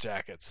inside out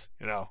jackets.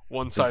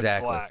 One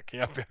side's black.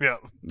 Yep.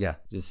 Yeah,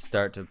 just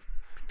start to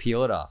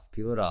peel it off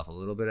a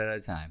little bit at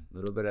a time.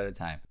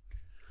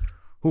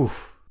 Whew.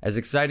 As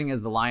exciting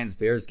as the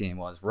Lions-Bears game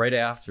was, right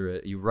after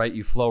it,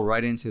 you flow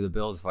right into the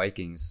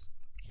Bills-Vikings.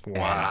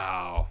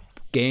 Wow.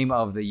 Game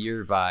of the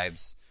year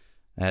vibes,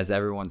 as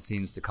everyone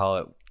seems to call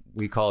it.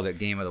 We called it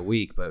game of the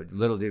week, but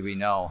little did we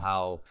know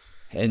how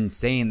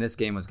insane this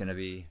game was going to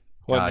be.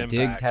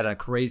 Diggs had a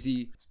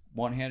crazy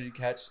one-handed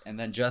catch, and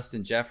then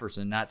Justin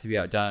Jefferson, not to be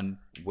outdone,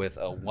 with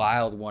a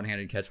wild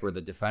one-handed catch where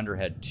the defender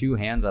had 2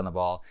 hands on the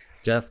ball.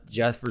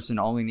 Jefferson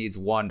only needs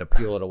 1 to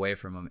peel it away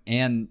from him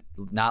and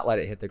not let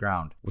it hit the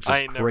ground, which was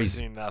crazy. Never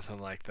seen nothing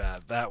like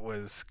that. That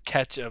was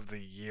catch of the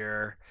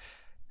year.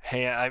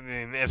 Hey, I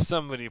mean, if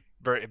somebody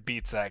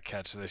beats that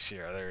catch this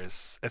year,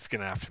 it's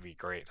going to have to be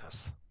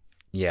greatness.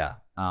 Yeah.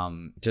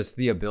 Just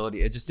the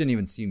ability. It just didn't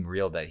even seem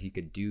real that he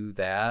could do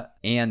that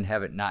and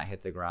have it not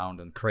hit the ground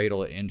and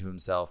cradle it into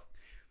himself.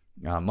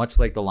 Much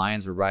like the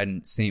Lions were riding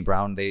St.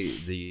 Brown,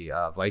 the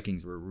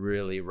Vikings were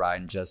really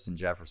riding Justin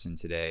Jefferson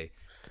today.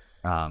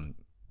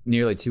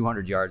 Nearly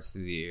 200 yards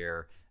through the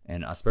air,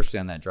 and especially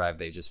on that drive,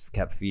 they just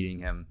kept feeding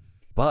him.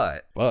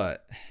 But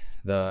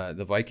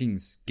the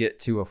Vikings get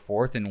to a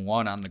 4th and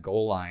 1 on the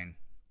goal line.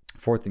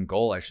 4th and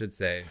goal, I should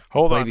say.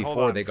 Hold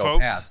on. They go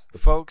past.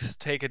 Folks,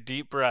 take a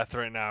deep breath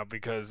right now,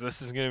 because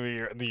this is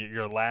going to be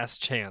your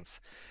last chance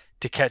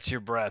to catch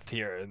your breath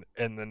here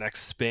in the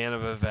next span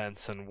of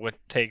events and what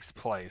takes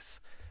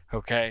place.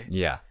 Okay?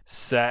 Yeah.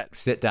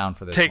 Sit down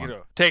for this Take one.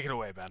 Take it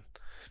away, Ben.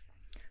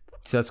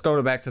 So let's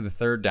go back to the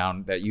 3rd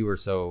down that you were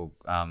so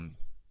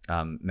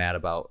mad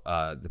about.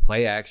 The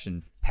play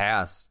action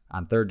pass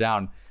on 3rd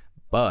down,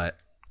 it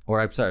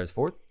was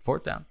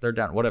 4th down, 3rd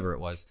down, whatever it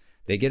was.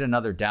 They get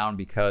another down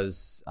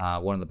because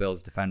one of the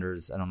Bills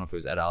defenders, I don't know if it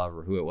was Ed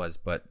Oliver or who it was,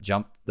 but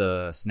jumped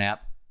the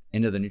snap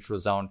into the neutral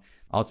zone,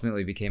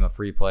 ultimately became a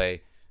free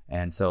play.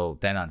 And so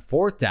then on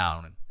 4th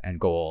down and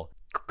goal,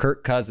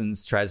 Kirk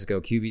Cousins tries to go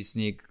QB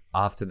sneak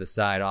off to the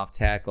side, off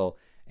tackle,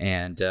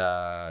 and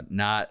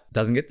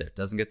doesn't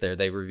get there.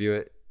 They review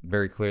it,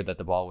 very clear that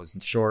the ball was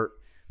short.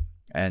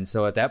 And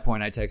so at that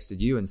point, I texted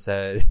you and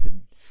said,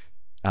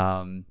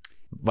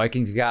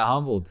 Vikings got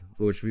humbled,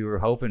 which we were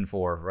hoping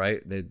for,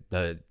 right?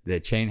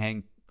 The chain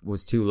hang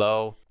was too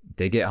low.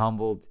 They get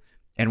humbled.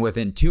 And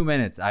within 2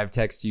 minutes, I've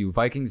texted you,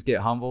 Vikings get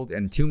humbled.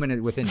 And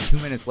within 2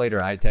 minutes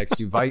later, I text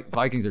you,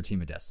 Vikings are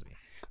team of destiny.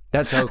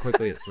 That's how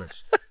quickly it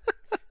switched.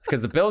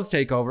 Because the Bills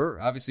take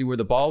over, obviously where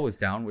the ball was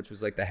down, which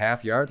was like the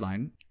half-yard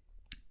line.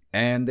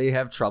 and they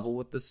have trouble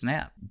with the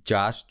snap.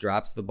 Josh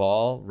drops the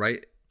ball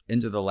right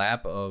into the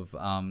lap of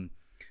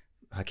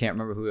I can't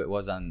remember who it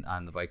was on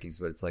the Vikings,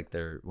 but it's like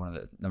they're one of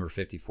the number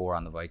 54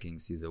 on the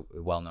Vikings. He's a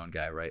well-known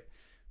guy, right?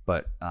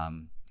 But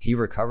he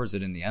recovers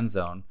it in the end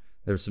zone.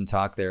 There's some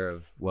talk there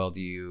of, well,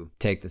 do you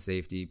take the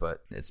safety?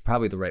 But it's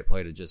probably the right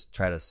play to just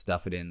try to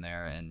stuff it in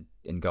there and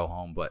go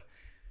home. But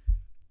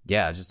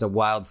yeah, just a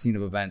wild scene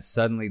of events.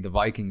 Suddenly the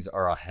Vikings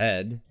are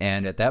ahead.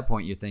 And at that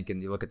point, you're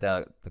thinking, you look at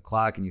the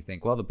clock and you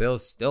think, well, the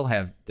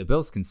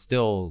Bills can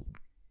still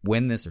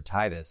win this or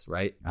tie this,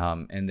 right?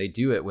 And they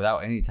do it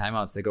without any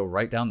timeouts. They go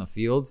right down the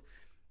field.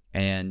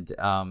 And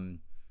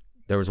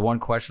there was one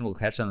questionable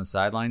catch on the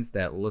sidelines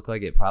that looked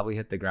like it probably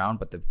hit the ground,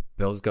 but the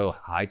Bills go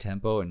high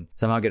tempo and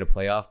somehow get a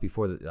playoff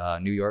before the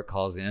New York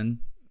calls in.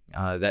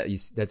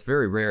 That's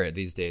very rare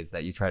these days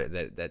that you try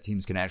to that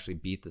teams can actually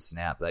beat the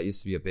snap. That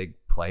used to be a big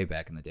play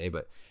back in the day,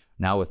 but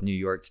now with New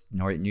York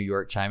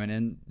chiming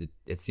in,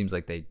 it seems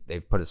like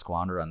they've put a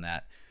squander on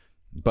that.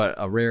 But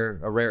a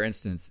rare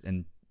instance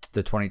in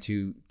the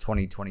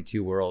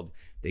 2022 world,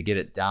 they get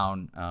it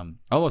down.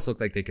 Almost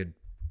looked like they could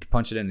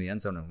punch it in the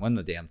end zone and win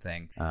the damn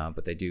thing,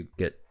 but they do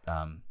get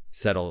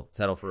settle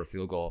for a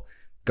field goal.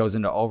 Goes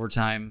into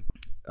overtime.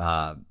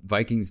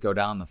 Vikings go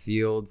down the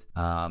field,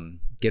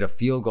 get a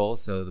field goal,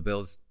 so the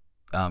Bills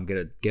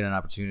get an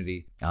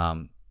opportunity.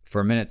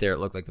 For a minute there, it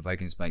looked like the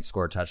Vikings might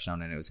score a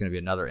touchdown, and it was going to be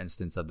another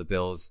instance of the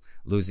Bills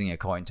losing a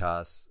coin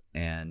toss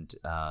and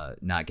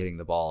not getting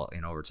the ball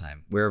in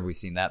overtime. Where have we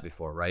seen that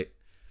before, right?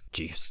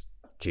 Chiefs.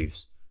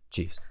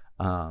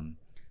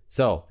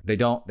 So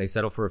they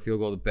settle for a field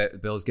goal. The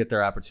Bills get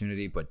their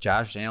opportunity, but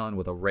Josh Allen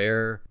with a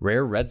rare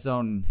red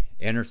zone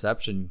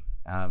interception.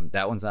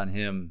 That one's on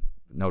him,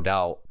 no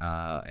doubt.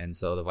 And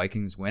so the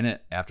Vikings win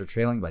it after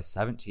trailing by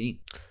 17.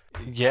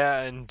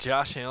 Yeah, and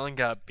Josh Allen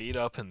got beat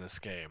up in this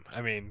game.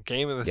 I mean,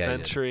 game of the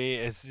century.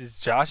 Is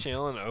Josh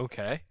Allen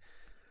okay?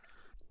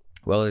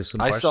 Well, there's some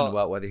question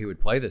about whether he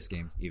would play this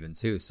game even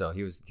too. So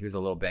he was a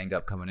little banged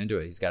up coming into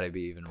it. He's got to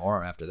be even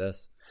more after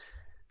this.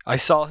 I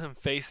saw him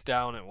face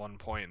down at one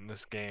point in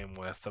this game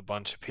with a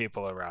bunch of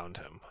people around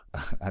him.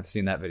 I've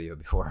seen that video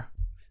before.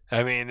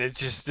 I mean,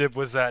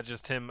 was that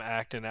just him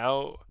acting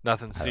out?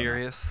 Nothing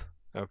serious?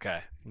 Okay.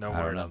 No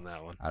word on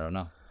that one. I don't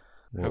know.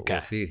 Okay.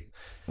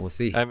 We'll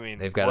see. I mean,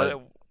 they've got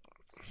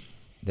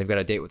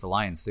a date with the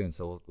Lions soon,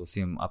 so we'll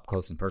see them up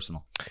close and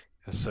personal.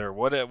 Yes, sir.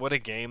 What a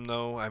game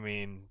though. I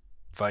mean,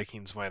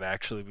 Vikings might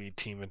actually be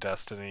team of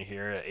destiny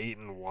here at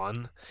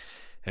 8-1.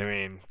 I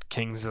mean,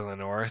 Kings of the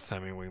North, I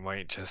mean, we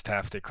might just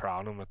have to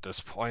crown them at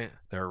this point.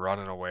 They're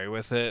running away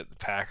with it. The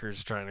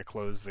Packers trying to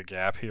close the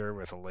gap here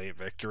with a late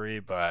victory,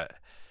 but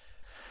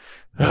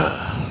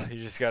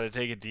you just got to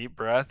take a deep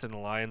breath, and the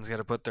Lions got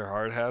to put their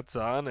hard hats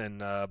on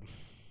and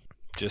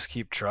just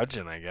keep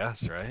trudging, I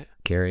guess, right?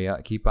 Carry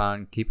on, keep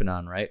on keeping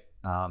on, right?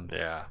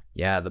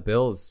 Yeah. The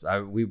Bills.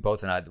 We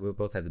both had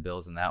the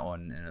Bills in that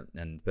one,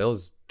 and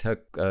Bills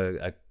took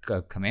a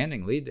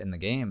commanding lead in the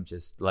game.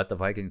 Just let the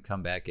Vikings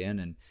come back in,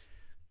 and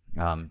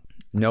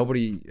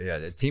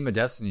the team of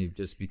destiny,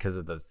 just because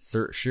of the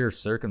sheer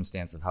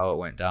circumstance of how it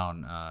went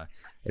down.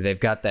 They've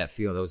got that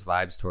feel, those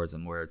vibes towards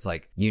them, where it's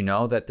like,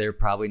 that they're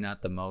probably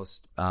not the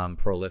most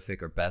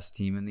prolific or best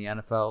team in the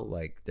NFL.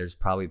 Like, there's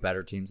probably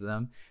better teams than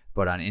them,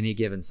 but on any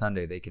given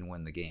Sunday they can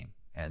win the game,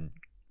 and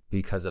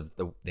because of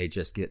they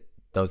just get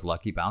those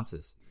lucky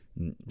bounces.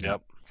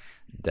 Yep.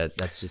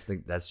 That's just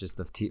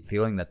the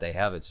feeling that they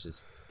have. It's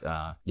just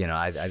I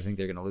think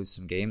they're going to lose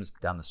some games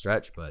down the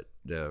stretch, but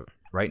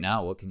right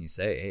now, what can you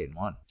say?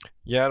 8-1.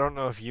 Yeah, I don't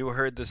know if you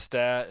heard the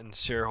stat, and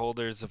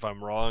shareholders, if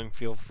I'm wrong,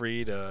 feel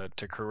free to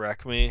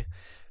correct me.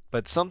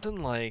 But something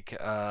like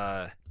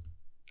a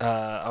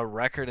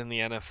record in the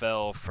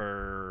NFL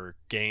for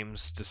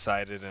games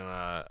decided in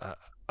a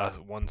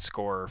one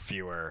score or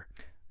fewer.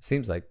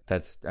 Seems like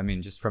that's. I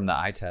mean, just from the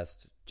eye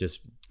test,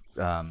 just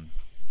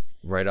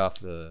right off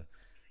the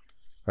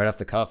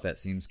cuff, that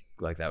seems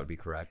like that would be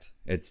correct.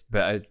 It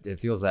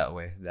feels that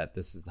way, that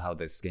this is how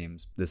this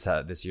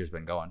year's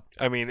been going.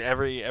 I mean,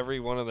 every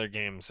one of their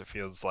games, it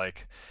feels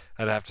like,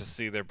 I'd have to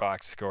see their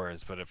box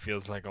scores, but it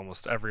feels like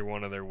almost every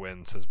one of their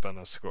wins has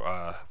been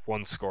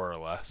one score or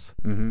less.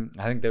 Mm-hmm.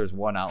 I think there was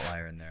one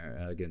outlier in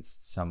there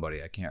against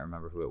somebody. I can't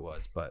remember who it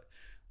was, but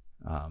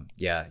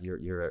yeah,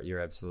 you're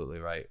absolutely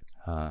right.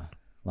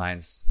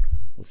 Lions.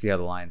 We'll see how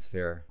the Lions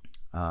fare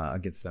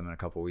against them in a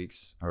couple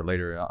weeks or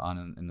later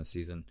on in the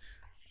season.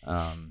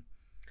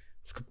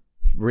 Let's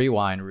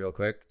rewind real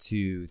quick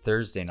to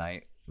Thursday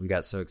night. We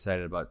got so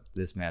excited about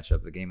this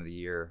matchup, the game of the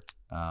year.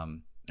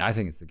 I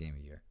think it's the game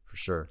of the year for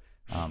sure.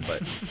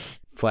 But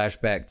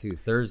flashback to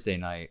Thursday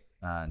night,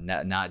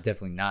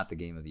 definitely not the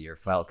game of the year.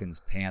 Falcons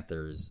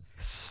Panthers.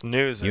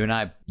 Snoozer.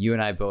 You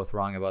and I both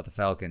wrong about the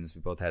Falcons.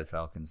 We both had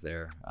Falcons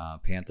there.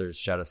 Panthers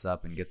shut us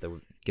up and get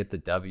the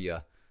W.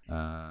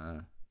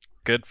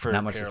 Good for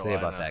not much Carolina. To say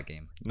about that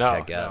game.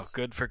 No,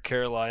 good for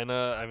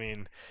Carolina. I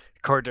mean,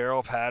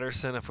 Cordero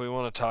Patterson, if we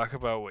want to talk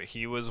about what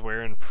he was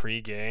wearing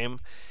pre-game,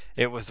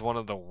 it was one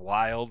of the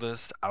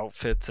wildest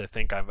outfits I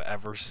think I've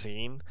ever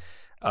seen.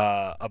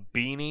 a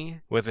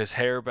beanie with his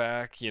hair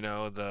back,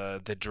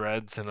 the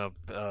dreads and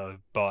a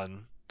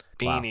bun.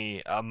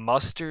 Beanie, wow. A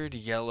mustard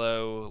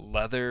yellow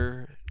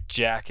leather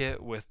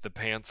jacket with the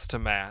pants to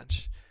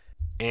match.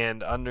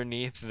 And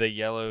underneath the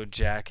yellow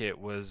jacket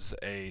was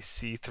a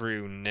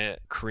see-through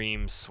knit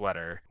cream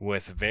sweater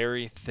with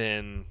very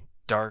thin,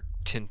 dark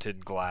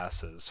tinted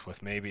glasses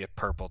with maybe a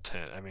purple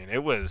tint. I mean,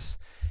 it was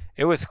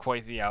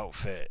quite the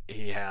outfit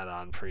he had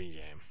on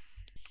pregame.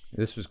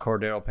 This was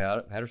Cordero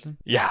Patterson?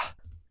 Yeah.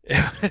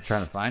 I'm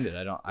trying to find it.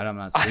 I'm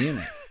not seeing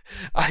it.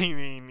 I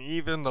mean,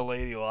 even the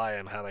Lady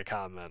Lion had a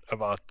comment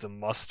about the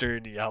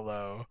mustard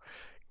yellow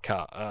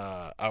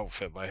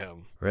outfit by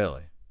him.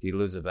 Really? Did he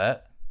lose a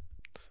bet?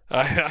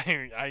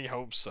 I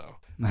hope so.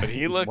 But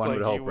he looked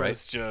like he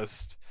was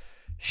just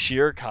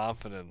sheer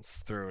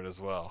confidence through it as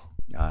well.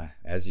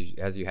 As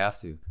you have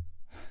to.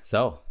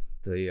 So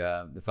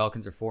the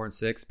Falcons are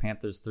 4-6,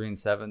 Panthers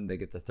 3-7. They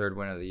get the third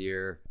win of the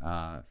year.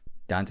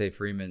 Dante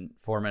Foreman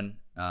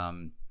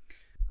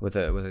with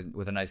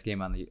a nice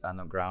game on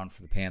the ground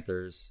for the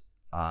Panthers.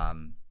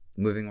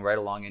 Moving right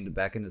along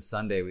back into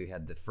Sunday, we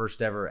had the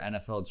first ever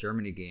NFL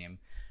Germany game.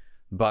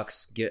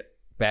 Bucks get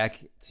back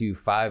to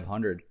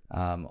 500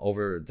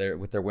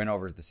 with their win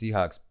over the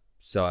Seahawks.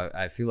 So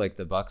I feel like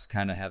the Bucks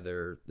kind of have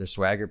their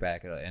swagger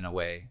back in a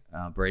way.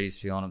 Brady's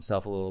feeling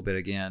himself a little bit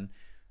again.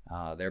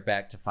 They're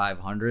back to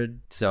 500.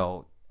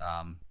 So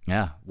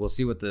we'll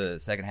see what the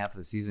second half of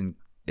the season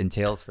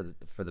entails for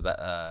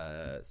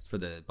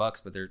the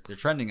Bucks, but they're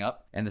trending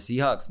up, and the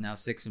Seahawks now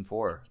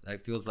 6-4.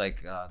 It feels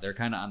like they're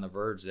kind of on the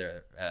verge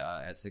there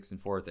at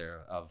 6-4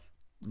 there of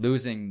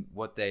losing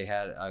what they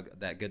had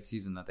that good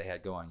season that they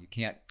had going. You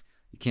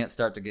can't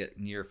start to get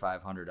near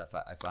 500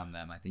 if I'm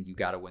them. I think you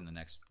got to win the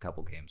next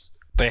couple games.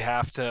 They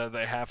have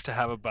to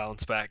have a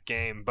bounce back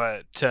game,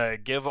 but to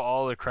give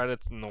all the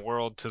credits in the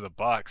world to the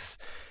Bucks,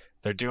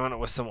 they're doing it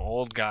with some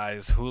old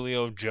guys.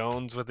 Julio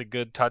Jones with a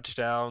good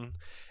touchdown.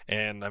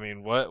 And, I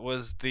mean, what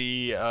was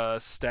the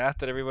stat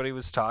that everybody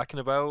was talking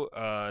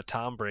about?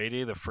 Tom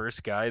Brady, the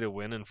first guy to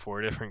win in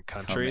 4 different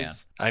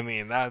countries. Oh, I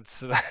mean,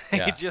 that's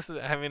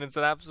it's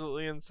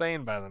absolutely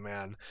insane by the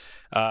man.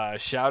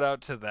 Shout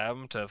out to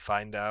them to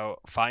find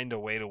a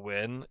way to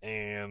win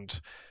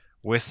and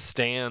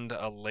withstand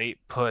a late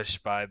push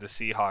by the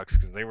Seahawks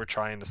because they were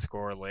trying to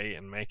score late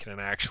and make it an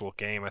actual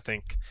game. I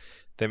think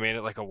they made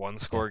it like a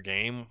 1-score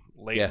game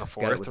late in the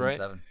fourth, right?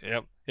 7.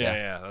 Yep.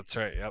 Yeah, that's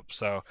right. Yep.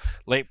 So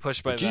late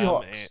push by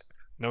them.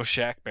 No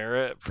Shaq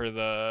Barrett for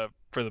the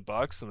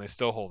Bucks, and they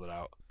still hold it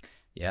out.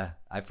 Yeah,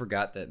 I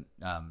forgot that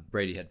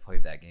Brady had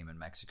played that game in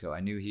Mexico.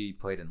 I knew he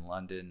played in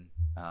London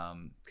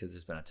because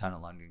there's been a ton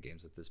of London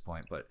games at this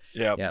point. But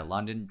yeah,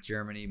 London,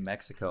 Germany,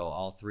 Mexico,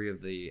 all 3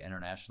 of the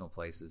international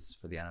places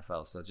for the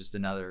NFL. So just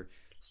another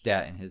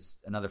stat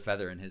another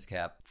feather in his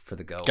cap for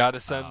the GOAT. Gotta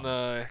send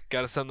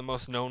the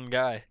most known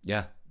guy.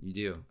 Yeah, you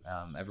do.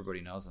 Everybody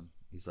knows him.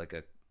 He's like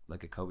a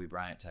Kobe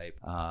Bryant type.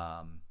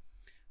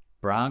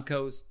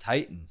 Broncos,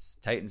 Titans.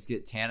 Titans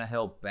get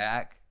Tannehill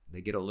back.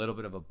 They get a little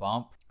bit of a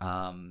bump.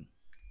 And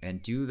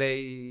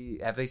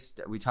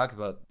we talked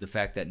about the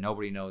fact that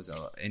nobody knows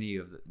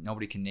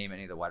nobody can name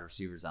any of the wide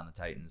receivers on the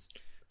Titans.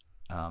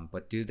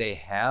 But do they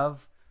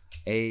have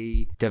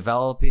a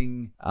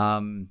developing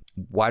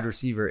wide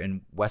receiver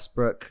in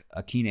Westbrook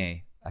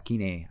Akine?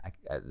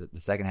 The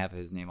second half of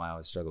his name I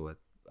always struggle with.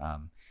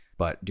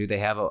 But do they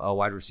have a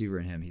wide receiver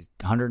in him? He's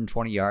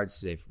 120 yards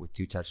today with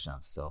 2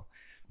 touchdowns. So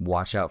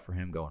watch out for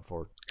him going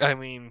forward. I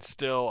mean,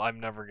 still,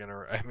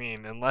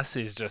 unless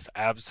he's just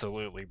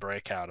absolutely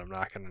breakout, I'm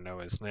not going to know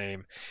his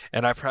name.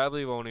 And I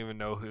probably won't even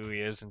know who he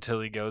is until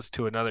he goes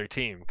to another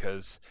team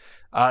because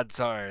odds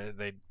are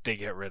they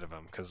get rid of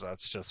him because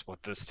that's just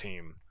what this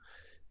team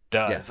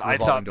does. I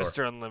thought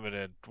Mr.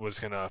 Unlimited was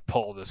going to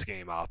pull this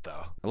game out,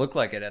 though. It looked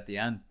like it at the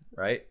end,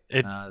 right?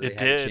 It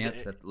did.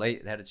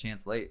 They had a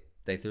chance late.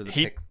 They threw the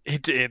pick. He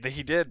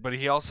did, but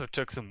he also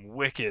took some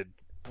wicked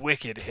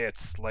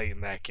hits late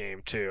in that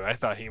game too. I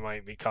thought he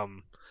might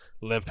become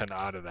limping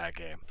out of that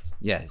game.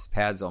 Yeah, his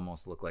pads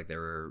almost looked like they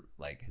were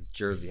like his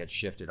jersey had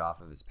shifted off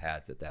of his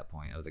pads at that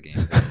point of the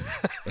game.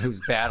 It was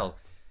battle.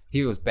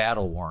 He was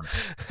battle worn.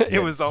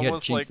 It was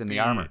almost he had like in the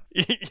armor.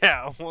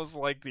 Yeah, almost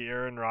like the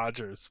Aaron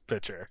Rodgers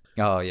pitcher.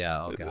 Oh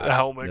yeah. Oh god. The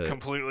helmet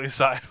completely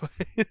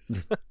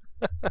sideways.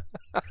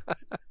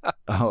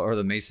 Or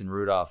the Mason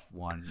Rudolph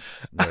one.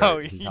 Oh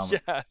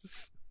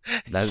yes.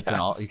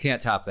 That's you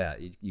can't top that.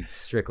 You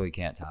strictly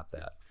can't top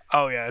that.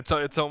 Oh yeah,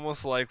 it's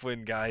almost like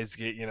when guys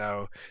get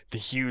the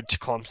huge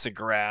clumps of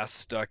grass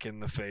stuck in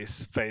the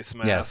face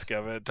mask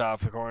of it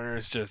top of the corner.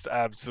 It's just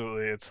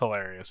absolutely, it's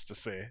hilarious to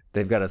see.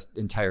 They've got an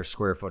entire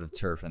square foot of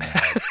turf in their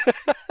head.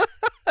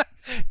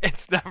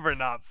 It's never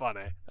not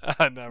funny.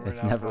 Funny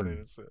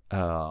to see.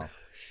 Oh,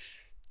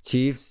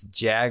 Chiefs,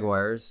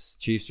 Jaguars.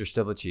 Chiefs are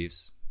still the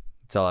Chiefs.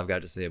 That's all I've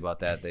got to say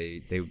about that.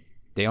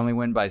 They only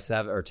win by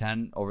 7 or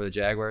 10 over the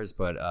Jaguars,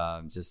 but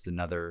just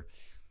another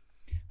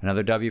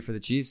W for the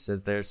Chiefs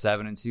as they're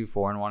 7-2,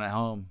 4-1 at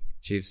home.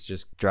 Chiefs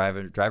just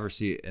driver's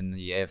seat in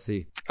the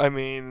AFC. I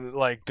mean,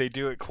 like, they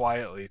do it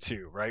quietly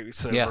too, right?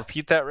 So Yeah.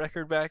 repeat that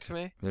record back to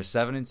me. They're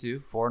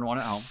 7-2, 4-1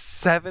 at home.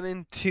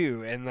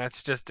 7-2, and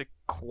that's just a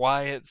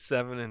quiet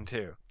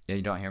 7-2. Yeah,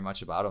 you don't hear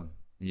much about them.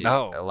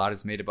 No. A lot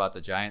is made about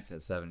the Giants at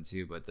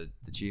 7-2, but the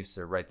Chiefs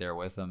are right there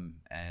with them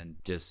and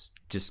just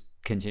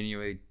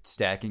continually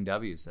stacking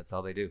W's. That's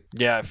all they do.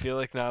 Yeah, I feel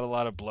like not a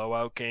lot of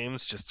blowout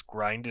games, just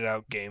grinded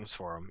out games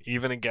for them.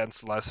 Even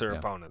against lesser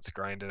opponents,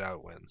 grinded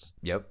out wins.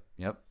 Yep.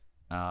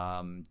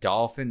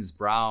 Dolphins,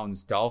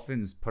 Browns.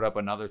 Dolphins put up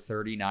another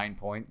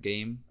 39-point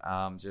game.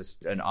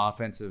 Just an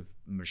offensive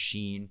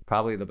machine,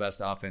 probably the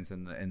best offense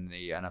in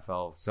the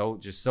NFL.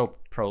 So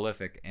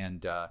prolific,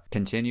 and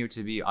continue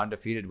to be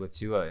undefeated with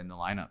Tua in the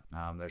lineup.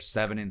 They're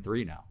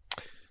 7-3 now.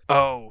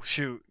 Oh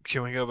shoot!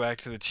 Can we go back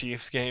to the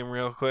Chiefs game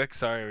real quick?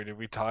 Sorry, did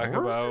we talk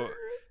about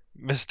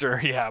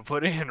Mr. Yeah,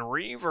 put in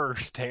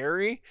reverse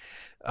Terry?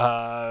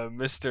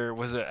 Mr.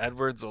 Was it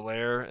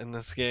Edwards-Helaire in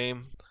this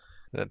game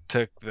that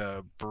took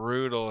the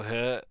brutal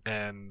hit?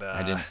 And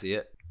I didn't see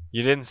it.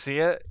 You didn't see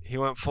it? He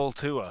went full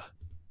Tua.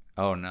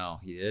 Oh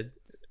no, he did.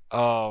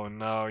 Oh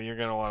no, you're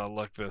gonna want to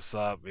look this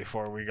up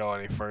before we go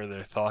any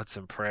further. Thoughts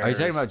and prayers. Are you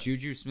talking about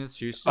Juju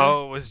Smith-Schuster?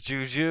 Oh, it was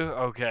Juju?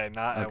 Okay,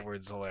 not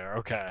Edwards-Helaire.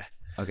 Okay.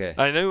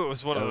 I knew it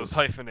was one of those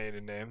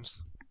hyphenated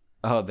names.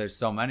 Oh, there's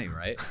so many,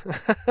 right?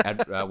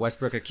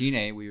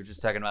 Westbrook-Akine, we were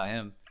just talking about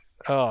him.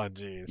 Oh,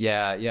 jeez.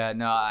 Yeah.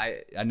 No,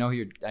 I know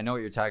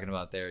what you're talking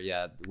about there.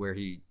 Yeah, where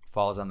he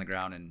falls on the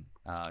ground and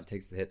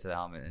takes the hit to the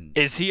helmet. And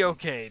is he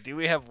okay? Do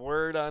we have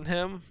word on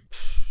him?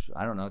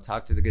 I don't know.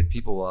 Talk to the good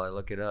people while I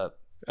look it up.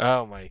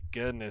 Oh my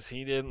goodness,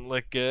 he didn't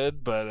look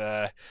good,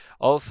 but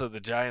also the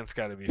Giants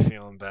got to be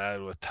feeling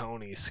bad with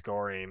Tony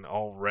scoring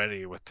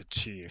already with the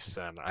Chiefs,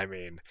 and I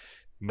mean,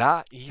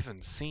 not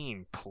even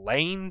seeing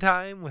playing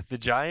time with the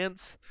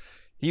Giants.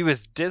 He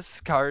was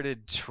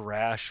discarded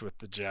trash with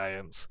the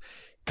Giants.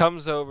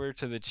 Comes over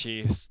to the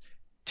Chiefs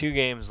 2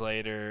 games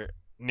later,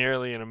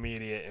 nearly an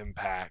immediate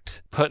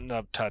impact, putting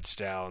up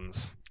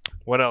touchdowns.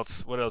 What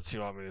else do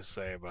you want me to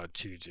say about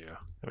Juju?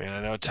 I mean,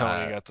 I know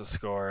Tony got the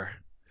score.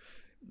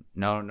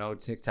 No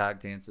TikTok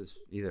dances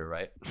either,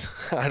 right?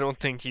 I don't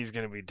think he's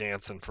going to be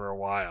dancing for a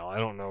while. I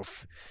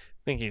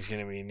think he's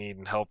going to be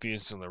needing help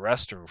using the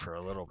restroom for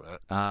a little bit.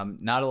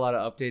 Not a lot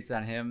of updates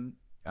on him.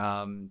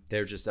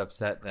 They're just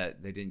upset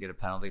that they didn't get a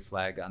penalty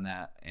flag on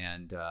that.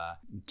 And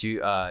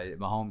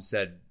Mahomes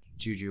said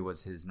Juju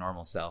was his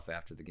normal self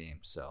after the game.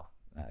 So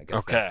I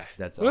guess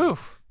that's all.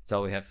 That's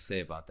all we have to say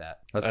about that.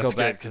 Let's go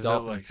back to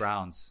Dolphins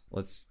Browns.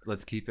 Let's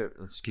keep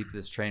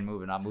this train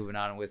moving. I'm moving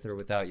on with or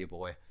without you,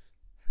 boy.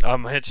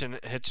 I'm hitching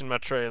my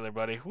trailer,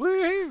 buddy.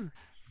 Woo!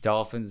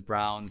 Dolphins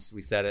Browns.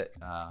 We said it.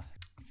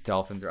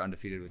 Dolphins are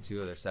undefeated with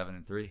Tua. They're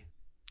 7-3.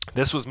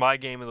 This was my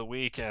game of the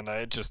week, and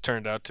it just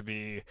turned out to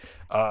be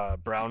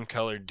brown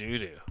colored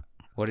doo-doo.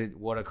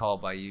 What a call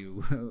by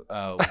you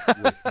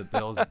with the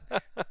Bills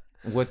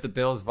with the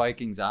Bills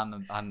Vikings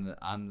on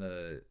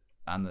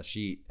the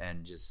sheet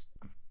and just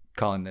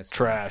calling this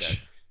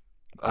trash.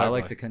 I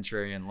like the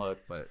contrarian look,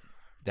 but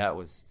that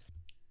was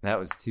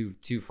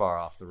too far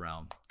off the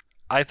realm.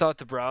 I thought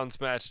the Browns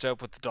matched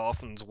up with the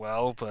Dolphins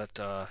well, but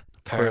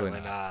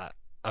apparently not.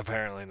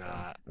 Apparently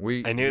not.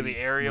 I knew the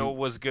aerial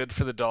was good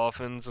for the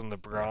Dolphins, and the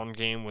Brown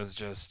game was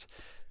just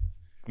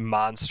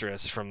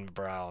monstrous from the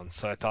Browns.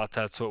 So I thought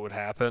that's what would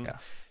happen. Yeah.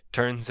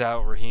 Turns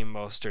out Raheem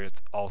Mostert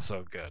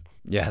also good.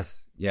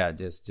 Yes, yeah,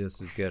 just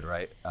as good,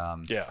 right?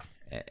 Yeah,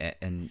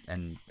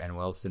 and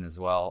Wilson as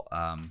well.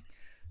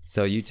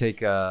 So you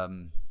take a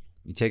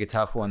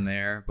tough one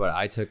there, but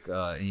I took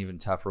an even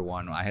tougher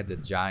one. I had the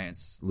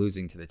Giants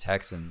losing to the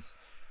Texans.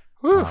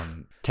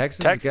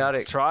 Texans got it.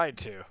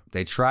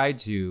 They tried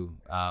to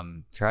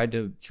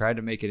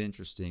make it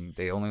interesting.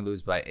 They only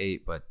lose by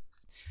 8, but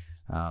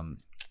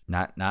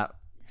not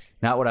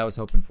what I was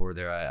hoping for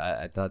there.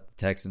 I thought the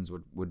Texans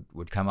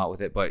would come out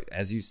with it, but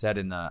as you said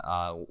in the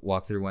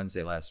walkthrough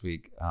Wednesday last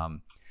week,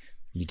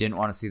 you didn't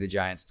want to see the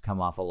Giants come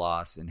off a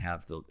loss and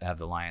have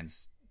the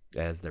Lions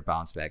as their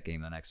bounce back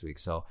game the next week.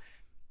 So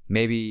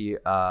maybe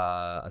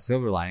a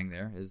silver lining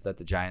there is that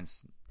the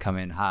Giants come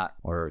in hot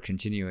or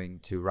continuing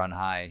to run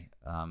high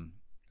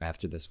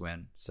after this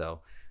win.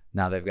 So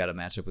now they've got a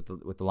matchup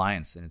with the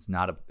Lions, and it's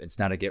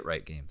not a get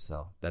right game.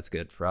 So that's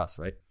good for us,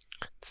 right?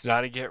 It's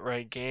not a get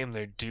right game.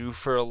 They're due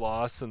for a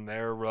loss in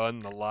their run.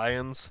 The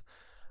Lions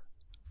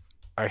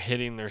are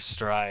hitting their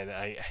stride.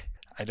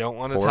 I don't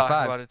want to talk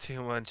about it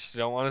too much.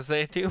 Don't want to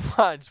say too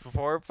much.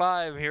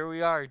 4-5. Here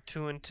we are,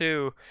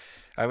 2-2.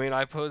 I mean,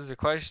 I posed the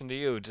question to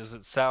you. Does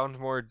it sound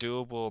more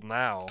doable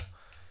now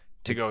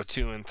to go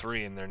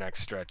 2-3 in their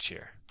next stretch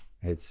here?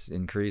 It's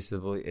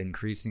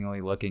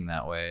increasingly looking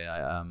that way.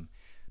 I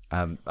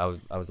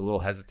was a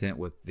little hesitant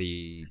with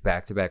the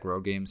back-to-back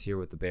road games here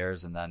with the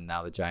Bears, and then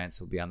now the Giants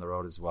will be on the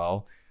road as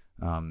well.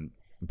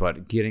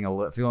 But feeling a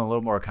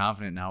little more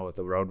confident now with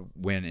the road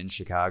win in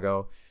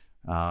Chicago.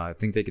 I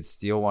think they could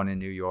steal one in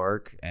New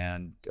York,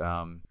 and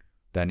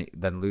then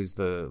lose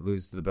to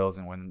the Bills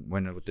and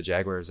win with the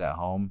Jaguars at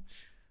home.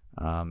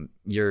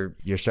 You're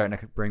starting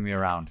to bring me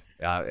around.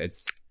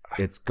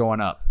 It's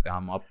going up.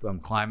 I'm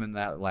climbing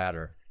that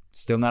ladder.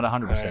 Still not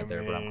 100%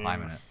 there, but I'm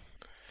climbing it.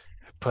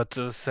 Puts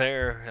us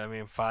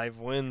there. 5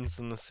 wins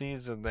in the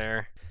season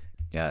there.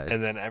 Yeah,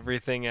 and then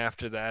everything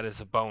after that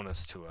is a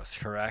bonus to us,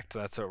 correct?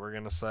 That's what we're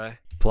going to say?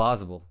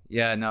 Plausible.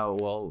 Yeah, no,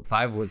 well,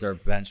 5 was our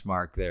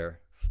benchmark there.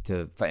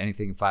 To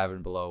anything 5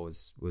 and below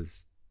was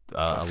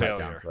a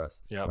letdown for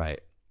us. Yep. Right.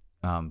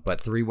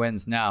 But 3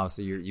 wins now,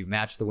 so you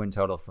matched the win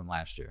total from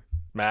last year.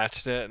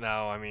 Matched it.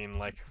 Now,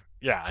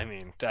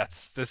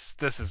 that's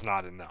this is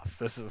not enough.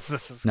 This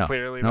is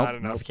clearly not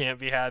enough. Nope. Can't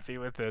be happy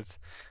with this.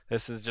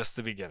 This is just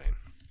the beginning.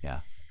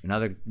 Yeah.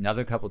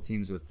 Another couple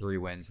teams with 3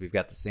 wins. We've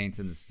got the Saints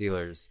and the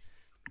Steelers.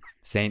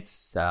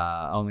 Saints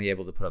only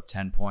able to put up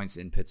 10 points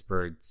in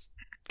Pittsburgh.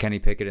 Kenny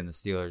Pickett and the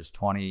Steelers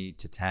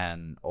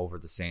 20-10 over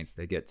the Saints.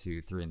 They get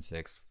to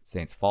 3-6.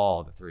 Saints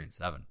fall to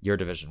 3-7. Your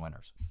division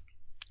winners.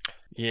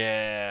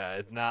 Yeah,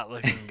 it's not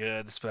looking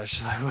good,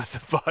 especially with the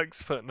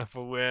Bucs putting up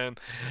a win.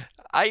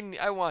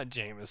 I want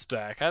Jameis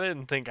back. I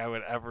didn't think I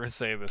would ever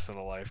say this in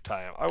a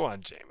lifetime. I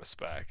want Jameis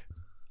back.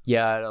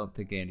 Yeah, I don't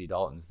think Andy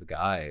Dalton's the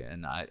guy,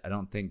 and I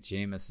don't think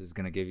Jameis is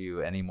going to give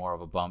you any more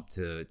of a bump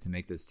to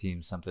make this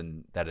team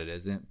something that it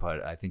isn't,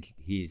 but I think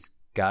he's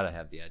got to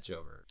have the edge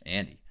over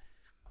Andy.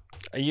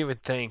 You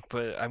would think,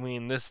 but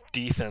this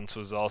defense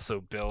was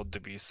also billed to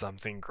be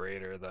something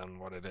greater than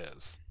what it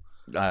is.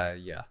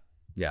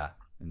 Yeah,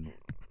 and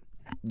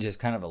just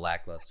kind of a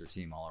lackluster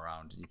team all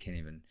around. You can't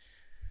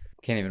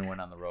even win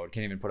on the road.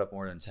 Can't even put up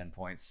more than 10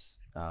 points.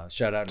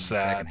 Shutout in the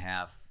second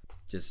half.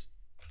 Just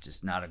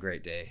not a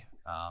great day.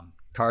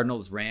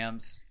 Cardinals,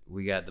 Rams.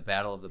 We got the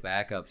battle of the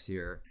backups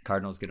here.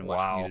 Cardinals get a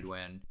much needed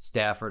win.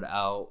 Stafford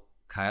out.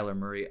 Kyler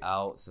Murray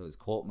out. So it's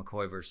Colt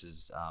McCoy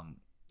versus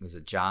was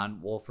it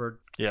John Wolford?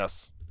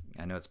 Yes.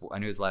 I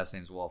knew his last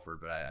name's Wolford,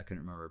 but I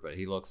couldn't remember. But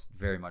he looks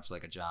very much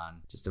like a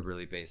John. Just a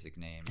really basic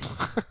name.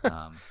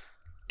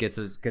 Gets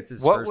his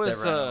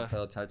first ever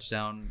NFL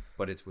touchdown,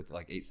 but it's with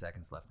like 8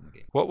 seconds left in the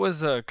game. What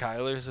was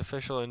Kyler's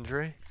official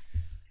injury?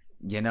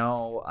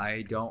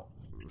 I don't.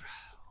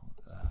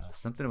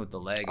 Something with the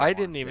leg. I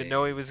didn't even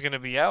know he was going to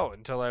be out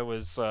until I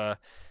was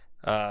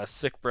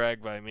sick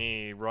brag by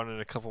me running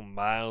a couple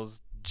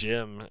miles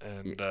gym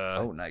and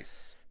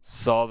nice.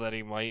 Saw that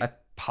he might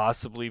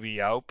possibly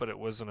be out, but it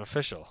wasn't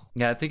official.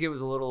 Yeah, I think it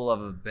was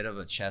a bit of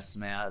a chess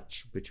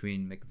match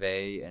between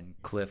McVay and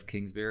Cliff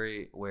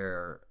Kingsbury,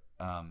 where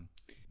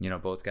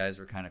both guys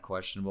were kind of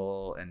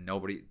questionable, and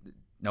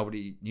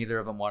neither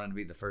of them wanted to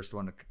be the first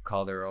one to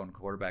call their own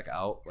quarterback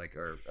out,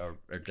 or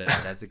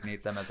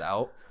designate them as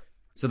out.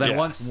 So then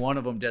once one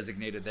of them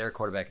designated their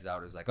quarterback as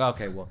out, it was like,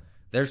 okay, well,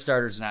 their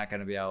starter's not going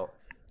to be out.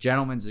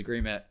 Gentleman's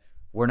agreement,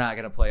 we're not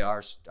going to play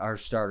our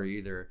starter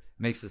either.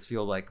 Makes us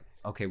feel like,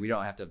 okay, we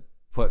don't have to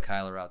put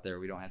Kyler out there.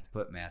 We don't have to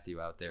put Matthew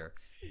out there.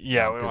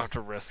 Yeah, we don't have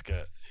to risk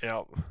it.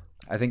 Yep.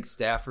 I think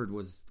Stafford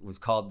was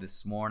called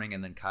this morning,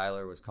 and then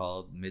Kyler was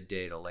called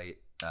midday to late.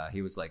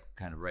 He was like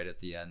kind of right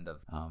at the end of,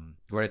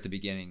 right at the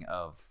beginning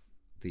of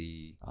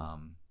the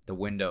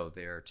window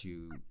there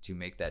to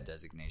make that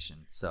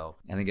designation. So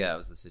I think that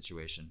was the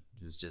situation.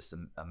 It was just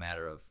a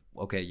matter of,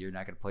 okay, you're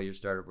not going to play your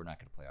starter. We're not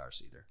going to play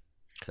ours either.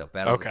 So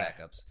battle of the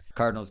backups.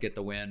 Cardinals get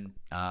the win.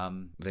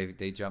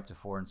 They jump to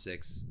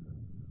 4-6.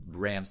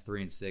 Rams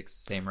 3-6,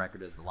 same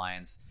record as the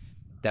Lions.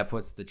 That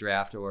puts the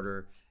draft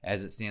order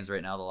as it stands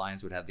right now. The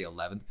Lions would have the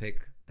 11th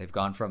pick. They've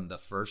gone from the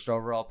 1st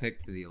overall pick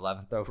to the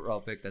 11th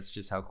overall pick. That's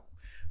just how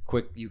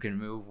quick you can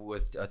move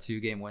with a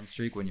 2-game win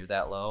streak when you're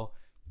that low.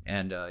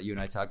 And you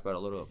and I talked about it a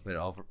little bit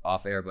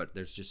off air, but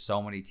there's just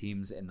so many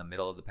teams in the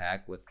middle of the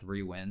pack with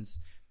 3 wins,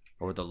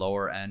 or the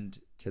lower end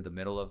to the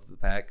middle of the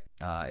pack.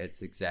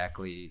 It's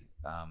exactly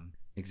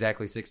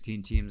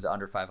 16 teams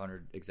under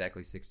 500,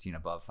 exactly 16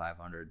 above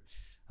 500.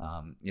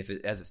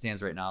 As it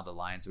stands right now, the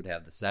Lions would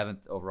have the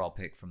 7th overall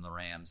pick from the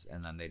Rams,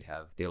 and then they'd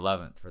have the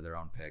 11th for their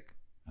own pick.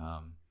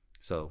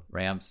 So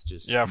Rams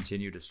just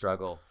continue to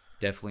struggle.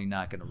 Definitely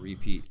not going to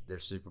repeat their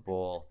Super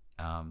Bowl.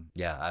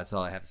 That's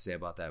all I have to say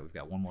about that. We've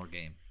got one more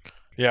game.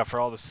 Yeah, for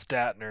all the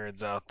stat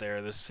nerds out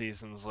there, this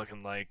season's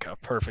looking like a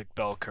perfect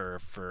bell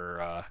curve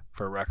for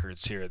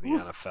records here in the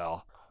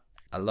NFL.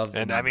 I love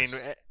the numbers.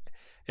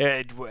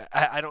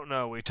 I don't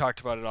know. We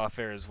talked about it off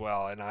air as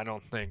well, and I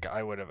don't think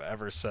I would have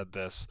ever said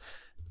this,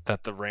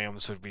 that the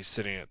Rams would be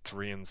sitting at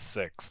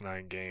 3-6,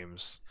 9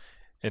 games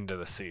into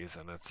the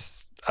season.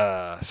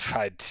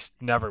 I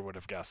never would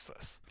have guessed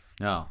this.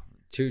 No,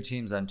 2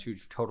 teams on 2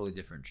 totally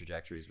different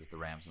trajectories with the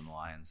Rams and the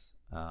Lions.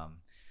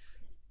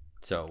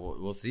 So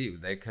we'll see.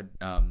 They could.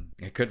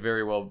 It could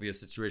very well be a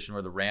situation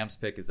where the Rams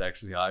pick is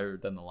actually higher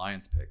than the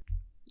Lions pick.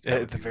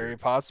 It's very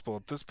possible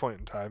at this point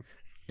in time.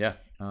 Yeah.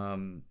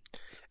 And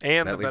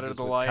the better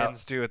the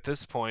Lions do at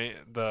this point,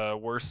 the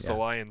worse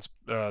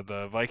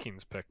the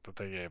Vikings pick that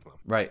they gave them.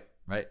 Right.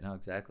 No,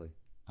 exactly.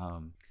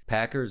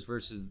 Packers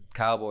versus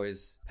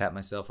Cowboys. Pat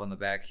myself on the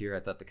back here. I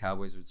thought the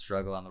Cowboys would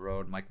struggle on the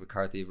road. Mike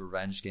McCarthy,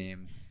 revenge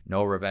game.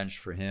 No revenge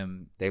for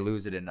him. They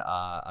lose it in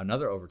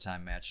another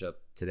overtime matchup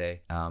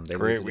today. They Great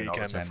lose it in weekend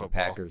overtime. of The football.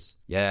 Packers.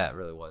 Yeah, it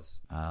really was.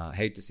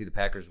 Hate to see the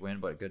Packers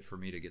win, but good for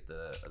me to get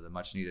the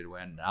much needed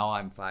win. Now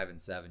I'm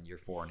 5-7. You're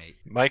 4-8.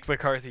 Mike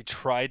McCarthy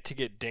tried to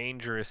get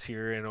dangerous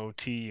here in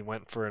OT. He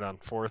went for it on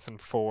 4th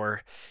and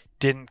 4.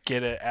 Didn't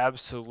get it.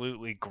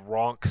 Absolutely,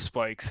 Gronk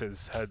spikes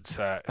his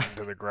headset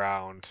into the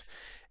ground,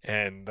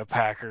 and the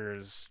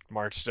Packers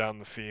march down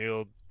the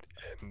field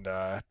and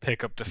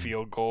pick up the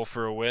field goal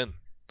for a win.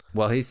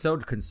 Well, he's so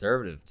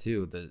conservative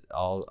too.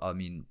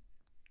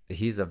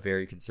 He's a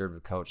very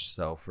conservative coach.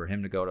 So for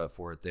him to go to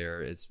 4th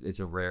there, it's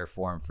a rare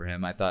form for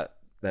him. I thought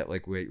that,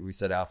 like we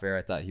said off air,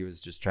 I thought he was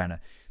just trying to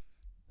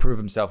prove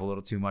himself a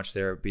little too much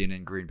there, being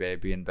in Green Bay,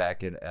 being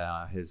back in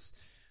his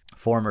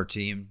former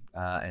team,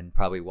 and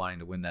probably wanting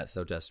to win that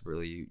so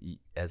desperately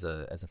as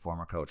a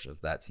former coach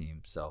of that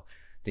team. So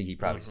I think he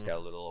probably just got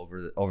a little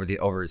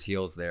over his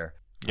heels there.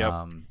 Yep.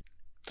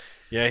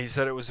 Yeah, he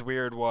said it was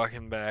weird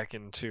walking back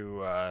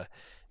into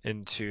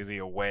the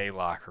away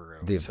locker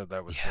room. He said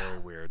that was very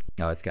weird.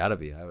 No, it's got to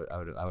be. I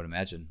would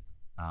imagine.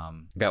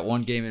 Got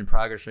one game in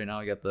progress right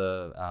now. We got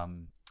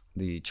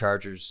the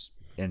Chargers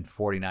and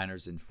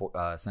 49ers in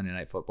Sunday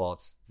Night Football.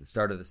 It's the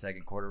start of the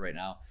second quarter right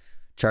now.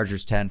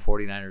 Chargers 10,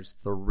 49ers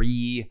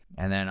 3.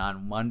 And then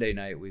on Monday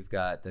night, we've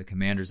got the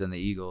Commanders and the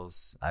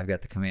Eagles. I've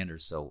got the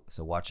Commanders, so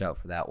watch out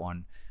for that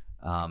one.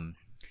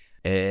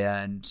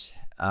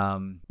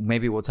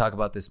 Maybe we'll talk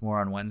about this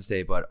more on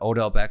Wednesday, but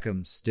Odell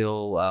Beckham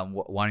still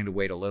wanting to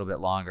wait a little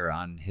bit longer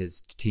on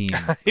his team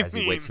as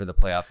he waits for the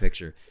playoff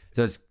picture.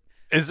 So is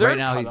there right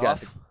now he's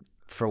got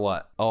for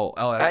what?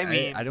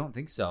 I don't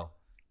think so.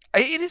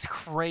 It is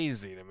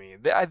crazy to me.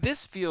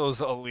 This feels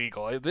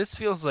illegal. This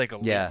feels like a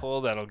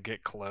loophole that'll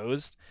get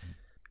closed.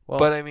 Well,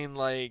 but I mean,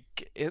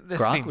 like,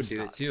 Gronk would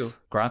do it too.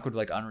 Gronk would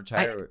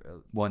unretire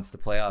once the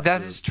playoffs.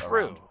 That is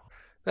true. Around.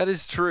 That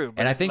is true. But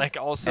and I think,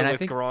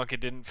 Gronk,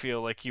 it didn't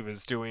feel like he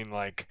was doing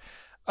like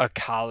a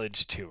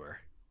college tour.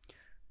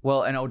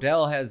 Well, and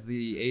Odell has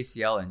the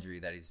ACL injury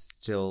that he's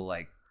still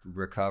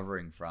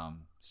recovering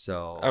from.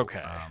 So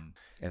okay, I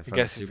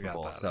guess the Super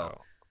Bowl.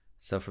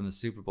 So from the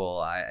Super Bowl,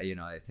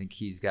 I think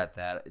he's got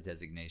that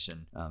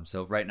designation.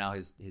 So right now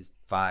his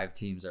 5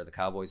 teams are the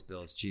Cowboys,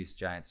 Bills, Chiefs,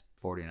 Giants,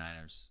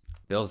 49ers.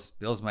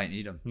 Bills might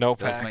need him. No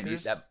Bills Packers. Might need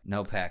that.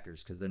 No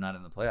Packers because they're not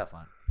in the playoff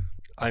hunt.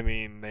 I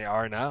mean, they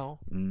are now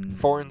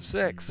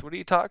 4-6. What are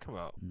you talking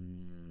about?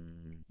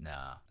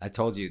 Nah, I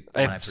told you.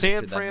 If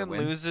San Fran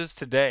loses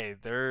today,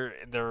 they're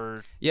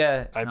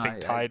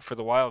tied for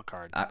the wild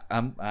card.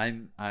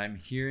 I'm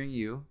hearing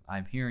you.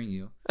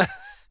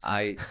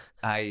 I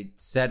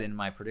said in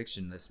my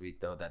prediction this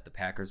week though that the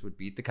Packers would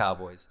beat the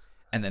Cowboys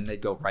and then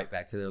they'd go right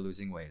back to their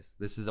losing ways.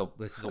 This is a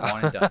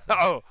one and done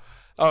thing.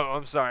 Oh,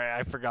 I'm sorry.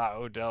 I forgot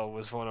Odell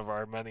was one of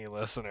our many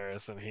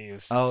listeners, and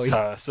he's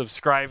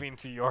subscribing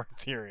to your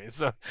theory.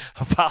 So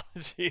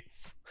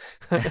apologies.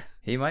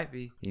 He might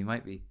be.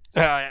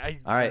 All right,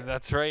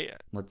 that's right.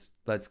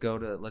 Let's go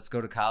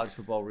to college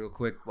football real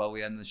quick while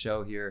we end the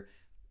show here.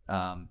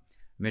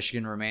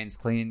 Michigan remains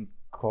clean.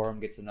 Corum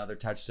gets another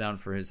touchdown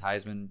for his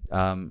Heisman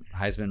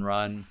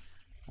run.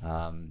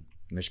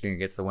 Michigan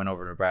gets the win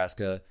over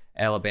Nebraska.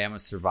 Alabama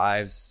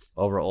survives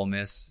over Ole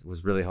Miss.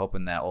 Was really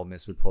hoping that Ole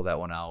Miss would pull that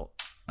one out.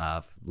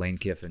 Lane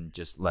Kiffin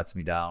just lets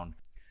me down.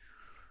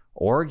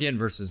 Oregon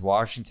versus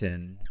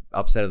Washington,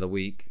 upset of the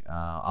week.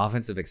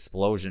 Offensive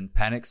explosion.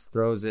 Penix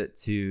throws it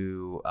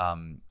to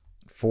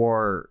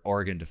 4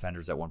 Oregon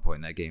defenders at one point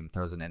in that game.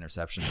 Throws an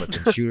interception, but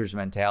the shooter's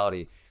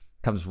mentality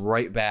comes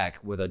right back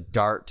with a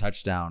dart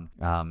touchdown.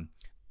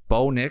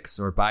 Bo Nix,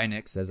 or By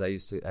Nix, as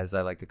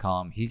I like to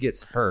call him, he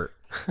gets hurt.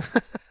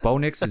 Bo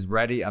Nix is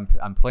ready.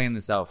 I'm playing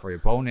this out for you.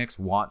 Bo Nix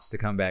wants to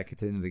come back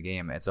into the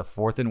game. It's a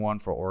 4th and 1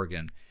 for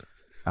Oregon.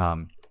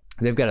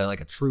 They've got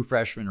a true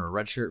freshman or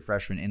a redshirt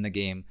freshman in the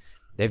game.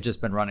 They've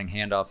just been running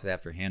handoffs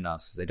after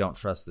handoffs because they don't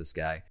trust this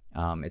guy.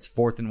 It's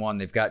 4th and 1.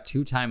 They've got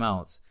 2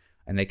 timeouts,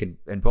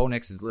 and Bo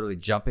Nix is literally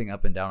jumping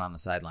up and down on the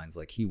sidelines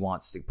like he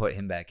wants to put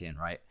him back in.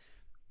 Right,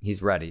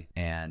 he's ready.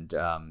 And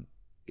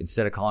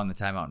instead of calling the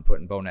timeout and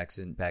putting Bo Nix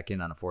back in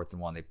on a 4th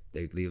and 1,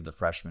 they leave the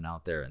freshman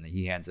out there, and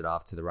he hands it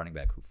off to the running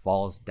back who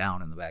falls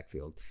down in the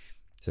backfield.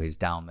 So he's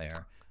down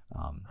there.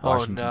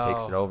 Washington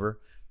takes it over.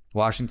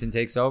 Washington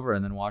takes over,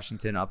 and then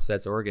Washington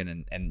upsets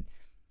Oregon, and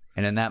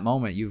in that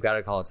moment, you've got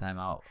to call a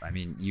timeout. I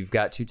mean, you've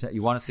got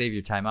you want to save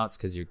your timeouts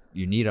because you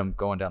need them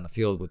going down the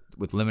field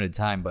with limited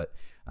time, but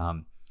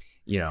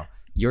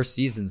your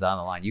season's on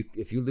the line.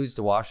 If you lose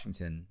to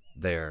Washington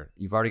there,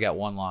 you've already got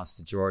 1 loss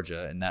to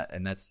Georgia, and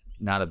that's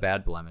not a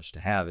bad blemish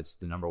to have. It's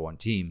the number 1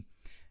 team,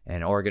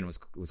 and Oregon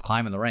was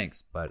climbing the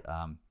ranks, but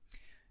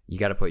you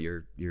got to put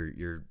your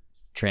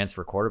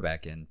transfer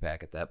quarterback in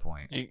back at that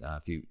point. You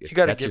got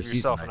to give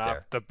yourself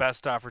the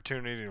best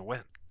opportunity to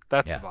win.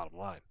 That's the bottom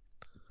line.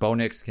 Bo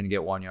Nix can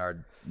get 1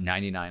 yard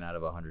 99 out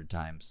of 100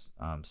 times.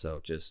 So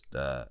just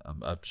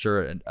I'm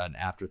sure an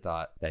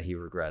afterthought that he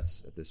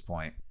regrets at this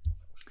point.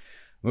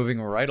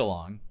 Moving right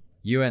along,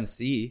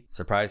 UNC,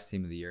 surprise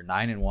team of the year,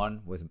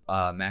 9-1 with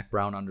Mac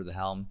Brown under the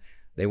helm.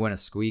 They win a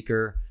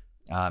squeaker.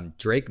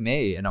 Drake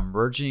May, an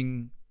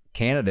emerging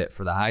candidate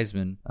for the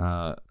Heisman.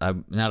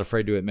 I'm not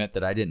afraid to admit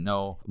that I didn't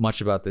know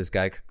much about this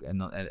guy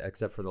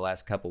except for the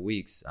last couple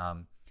weeks.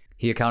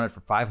 He accounted for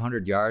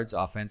 500 yards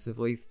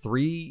offensively,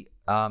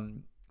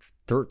 31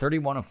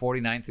 of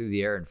 49 through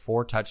the air, and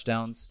 4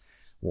 touchdowns,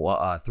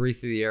 3 through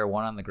the air,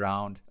 1 on the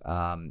ground.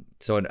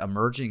 So an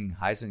emerging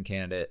Heisman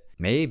candidate,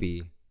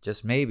 maybe,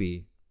 just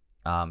maybe,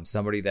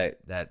 somebody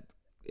that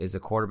is a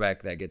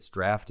quarterback that gets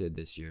drafted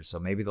this year. So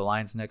maybe the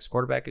Lions' next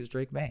quarterback is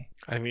Drake May.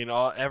 I mean,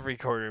 every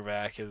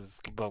quarterback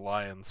is the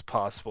Lions'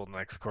 possible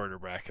next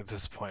quarterback at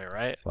this point,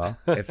 right? Well,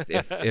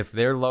 if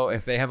they're low,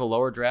 if they have a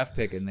lower draft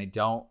pick and they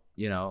don't,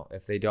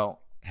 if they don't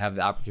have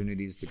the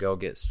opportunities to go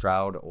get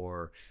Stroud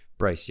or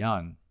Bryce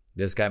Young,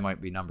 this guy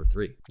might be number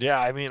 3. Yeah,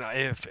 I mean,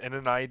 if in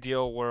an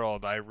ideal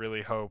world, I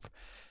really hope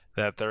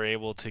that they're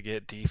able to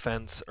get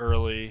defense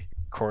early,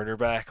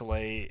 quarterback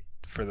late,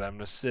 for them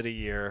to sit a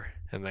year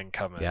and then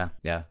come in.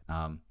 Yeah.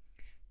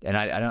 And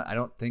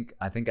I think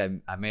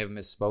I may have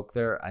misspoke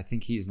there. I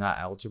think he's not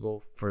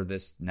eligible for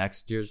this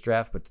next year's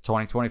draft, but the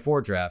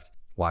 2024 draft,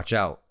 watch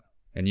out.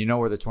 And you know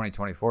where the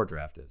 2024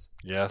 draft is.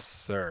 Yes,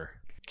 sir.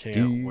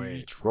 Can't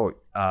wait. Detroit.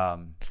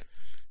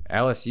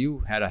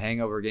 LSU had a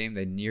hangover game.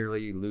 They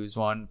nearly lose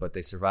one, but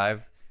they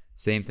survive.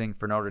 Same thing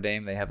for Notre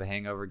Dame. They have a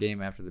hangover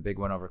game after the big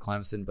one over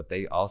Clemson, but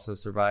they also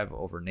survive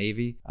over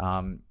Navy.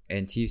 And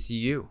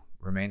TCU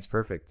remains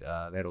perfect.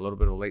 They had a little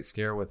bit of a late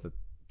scare with the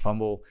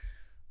fumble,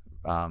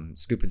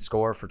 scoop and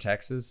score for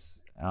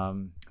Texas,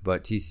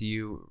 but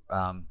TCU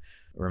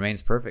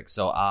remains perfect.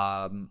 So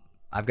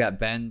I've got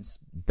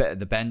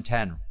the Ben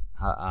 10,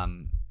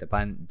 the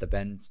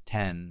Ben's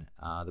 10,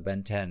 the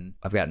Ben 10.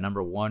 I've got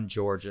number 1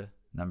 Georgia,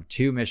 number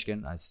 2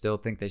 Michigan. I still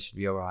think they should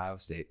be over Ohio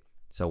State.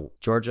 So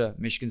Georgia,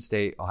 Michigan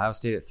State, Ohio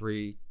State at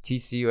 3,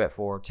 TCU at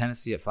 4,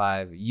 Tennessee at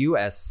 5,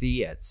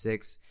 USC at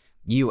 6.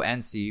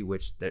 UNC,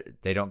 which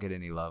they don't get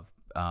any love,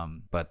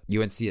 but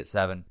UNC at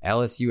 7,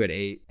 LSU at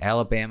 8,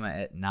 Alabama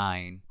at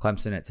 9,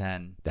 Clemson at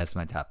 10. That's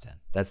my top 10.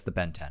 That's the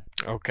Ben 10.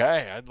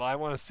 Okay, I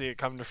want to see it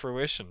come to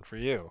fruition for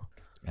you.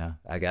 Yeah,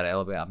 I got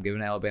Alabama. I'm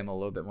giving Alabama a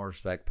little bit more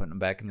respect, putting them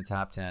back in the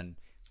top 10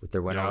 with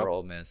their win over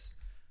Ole Miss.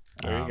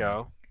 There you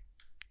go.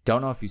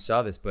 Don't know if you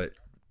saw this, but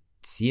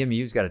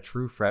CMU's got a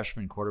true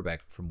freshman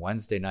quarterback from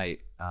Wednesday night,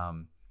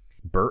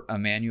 Burt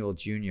Emanuel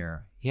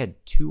Jr. He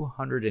had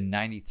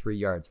 293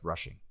 yards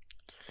rushing.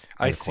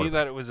 I see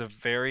that it was a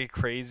very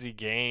crazy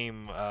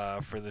game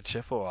for the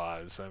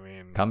Chippewas. I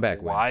mean,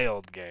 comeback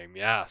wild game,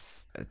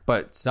 yes.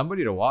 But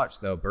somebody to watch,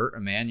 though, Burt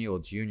Emanuel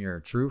Jr.,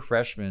 true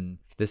freshman.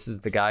 This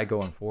is the guy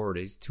going forward.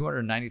 He's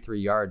 293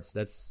 yards.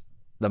 That's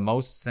the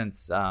most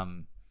since,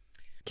 can't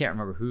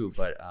remember who,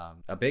 but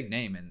a big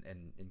name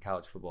in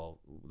college football.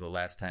 The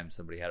last time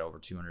somebody had over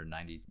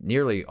 290,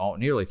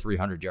 nearly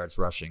 300 yards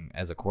rushing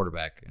as a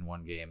quarterback in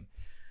one game.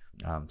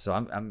 So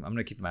I'm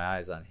gonna keep my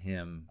eyes on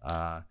him.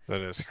 That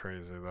is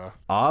crazy though.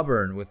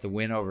 Auburn with the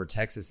win over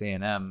Texas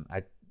A&M.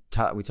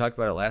 We talked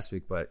about it last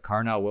week, but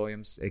Carnell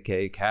Williams,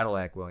 aka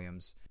Cadillac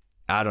Williams,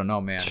 I don't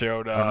know, man.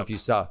 Showed up. Don't know if you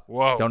saw.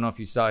 Whoa. Don't know if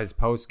you saw his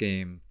post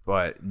game,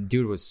 but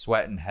dude was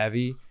sweating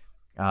heavy.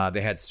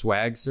 They had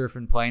swag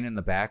surfing playing in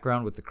the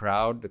background with the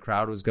crowd. The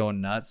crowd was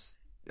going nuts.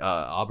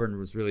 Auburn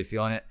was really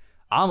feeling it.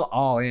 I'm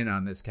all in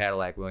on this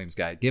Cadillac Williams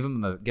guy. Give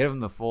him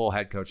the full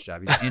head coach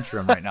job. He's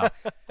interim right now.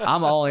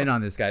 I'm all in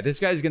on this guy. This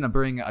guy's gonna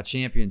bring a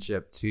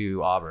championship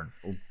to Auburn.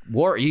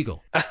 War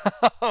Eagle.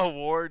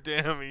 War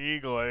damn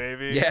Eagle,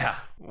 baby. Yeah.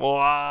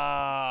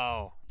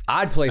 Wow.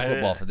 I'd play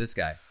football for this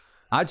guy.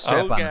 I'd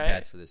strap on the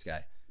pads for this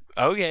guy.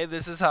 Okay,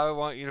 this is how I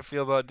want you to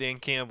feel about Dan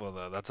Campbell,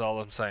 though. That's all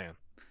I'm saying.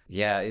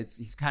 Yeah,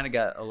 he's kind of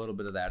got a little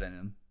bit of that in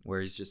him, where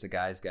he's just a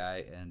guy's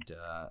guy and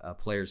a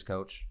player's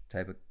coach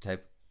type.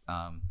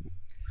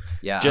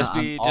 Yeah, just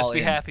be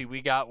happy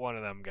we got one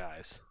of them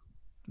guys.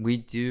 We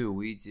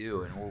do,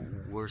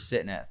 and we're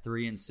sitting at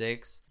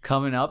 3-6,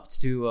 coming up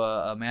to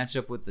a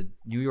matchup with the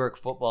New York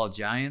Football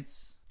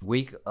Giants.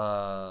 Week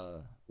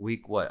 11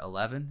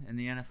 in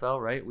the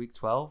NFL, right? Week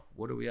 12.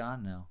 What are we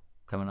on now?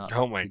 Coming up.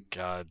 Oh my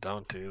God!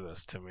 Don't do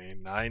this to me.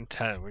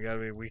 9-10. We gotta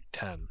be week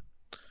 10.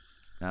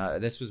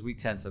 This was week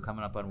 10, so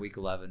coming up on week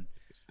 11.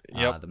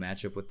 Yep. The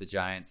matchup with the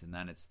Giants, and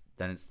then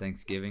it's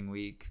Thanksgiving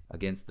week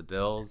against the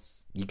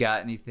Bills. You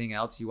got anything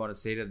else you want to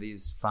say to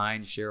these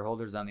fine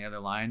shareholders on the other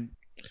line?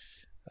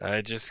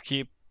 Just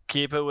keep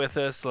it with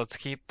us. Let's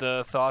keep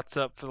the thoughts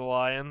up for the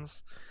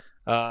Lions.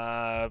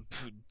 I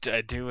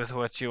do with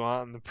what you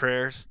want in the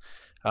prayers.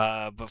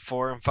 But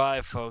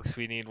 4-5, folks,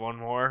 we need one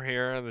more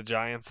here. The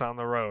Giants on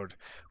the road.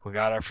 We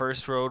got our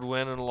first road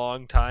win in a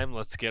long time.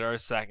 Let's get our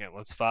second.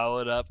 Let's follow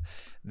it up.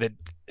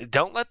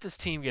 Don't let this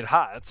team get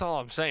hot. That's all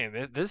I'm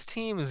saying. This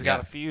team has got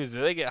a fuse.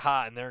 If they get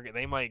hot, and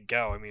they might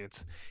go. I mean,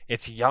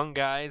 it's young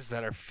guys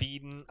that are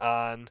feeding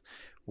on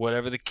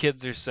whatever the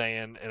kids are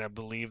saying, and I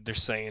believe they're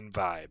saying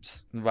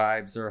vibes.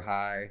 Vibes are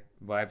high.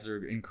 Vibes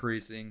are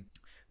increasing.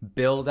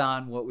 build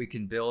on what we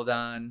can build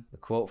on. The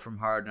quote from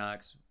Hard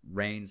Knocks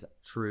reigns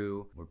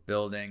true. We're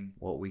building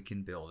what we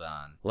can build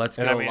on. Let's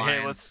go,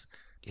 Lions.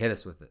 Hit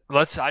us with it.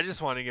 I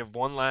just want to give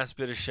one last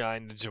bit of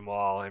shine to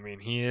Jamal. I mean,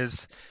 he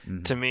is,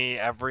 to me,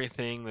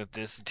 everything that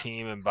this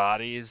team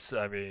embodies.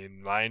 I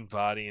mean, mind,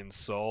 body, and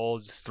soul,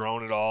 just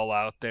throwing it all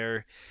out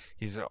there.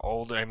 He's an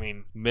older,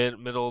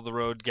 middle of the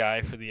road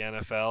guy for the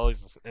NFL.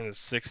 He's in his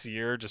 6th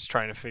year, just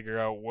trying to figure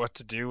out what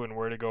to do and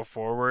where to go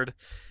forward.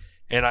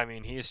 And I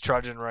mean, he's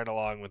trudging right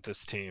along with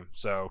this team.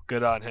 So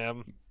good on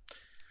him.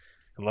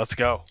 And let's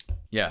go.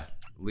 Yeah,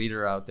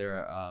 leader out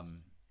there,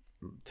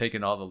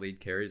 taking all the lead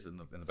carries in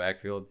the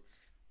backfield.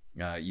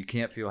 You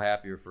can't feel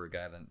happier for a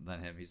guy than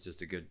him. He's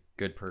just a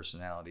good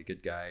personality,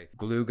 good guy,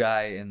 glue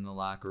guy in the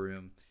locker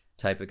room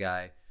type of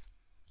guy.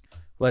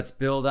 Let's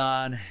build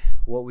on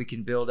what we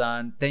can build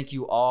on. Thank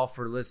you all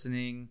for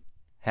listening.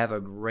 Have a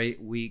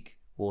great week.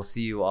 We'll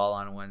see you all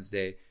on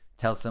Wednesday.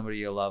 Tell somebody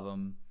you love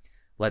them.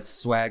 Let's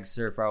swag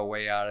surf our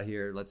way out of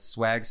here. Let's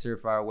swag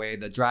surf our way.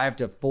 The drive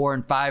to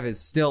 4-5 is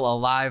still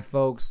alive,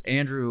 folks.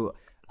 Andrew,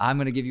 I'm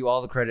going to give you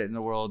all the credit in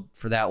the world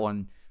for that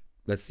one.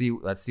 Let's see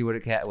what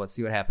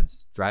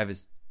happens. Drive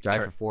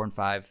for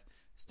 4-5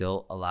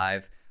 still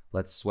alive.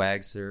 Let's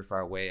swag surf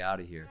our way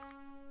out of here.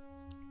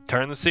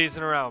 Turn the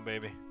season around,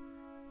 baby.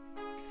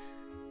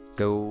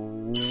 Go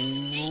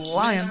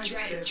Lions.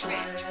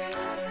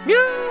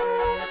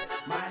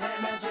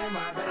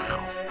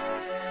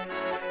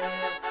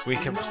 We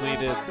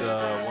completed the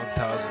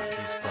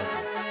 1,000-piece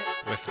puzzle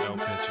with no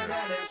pitcher.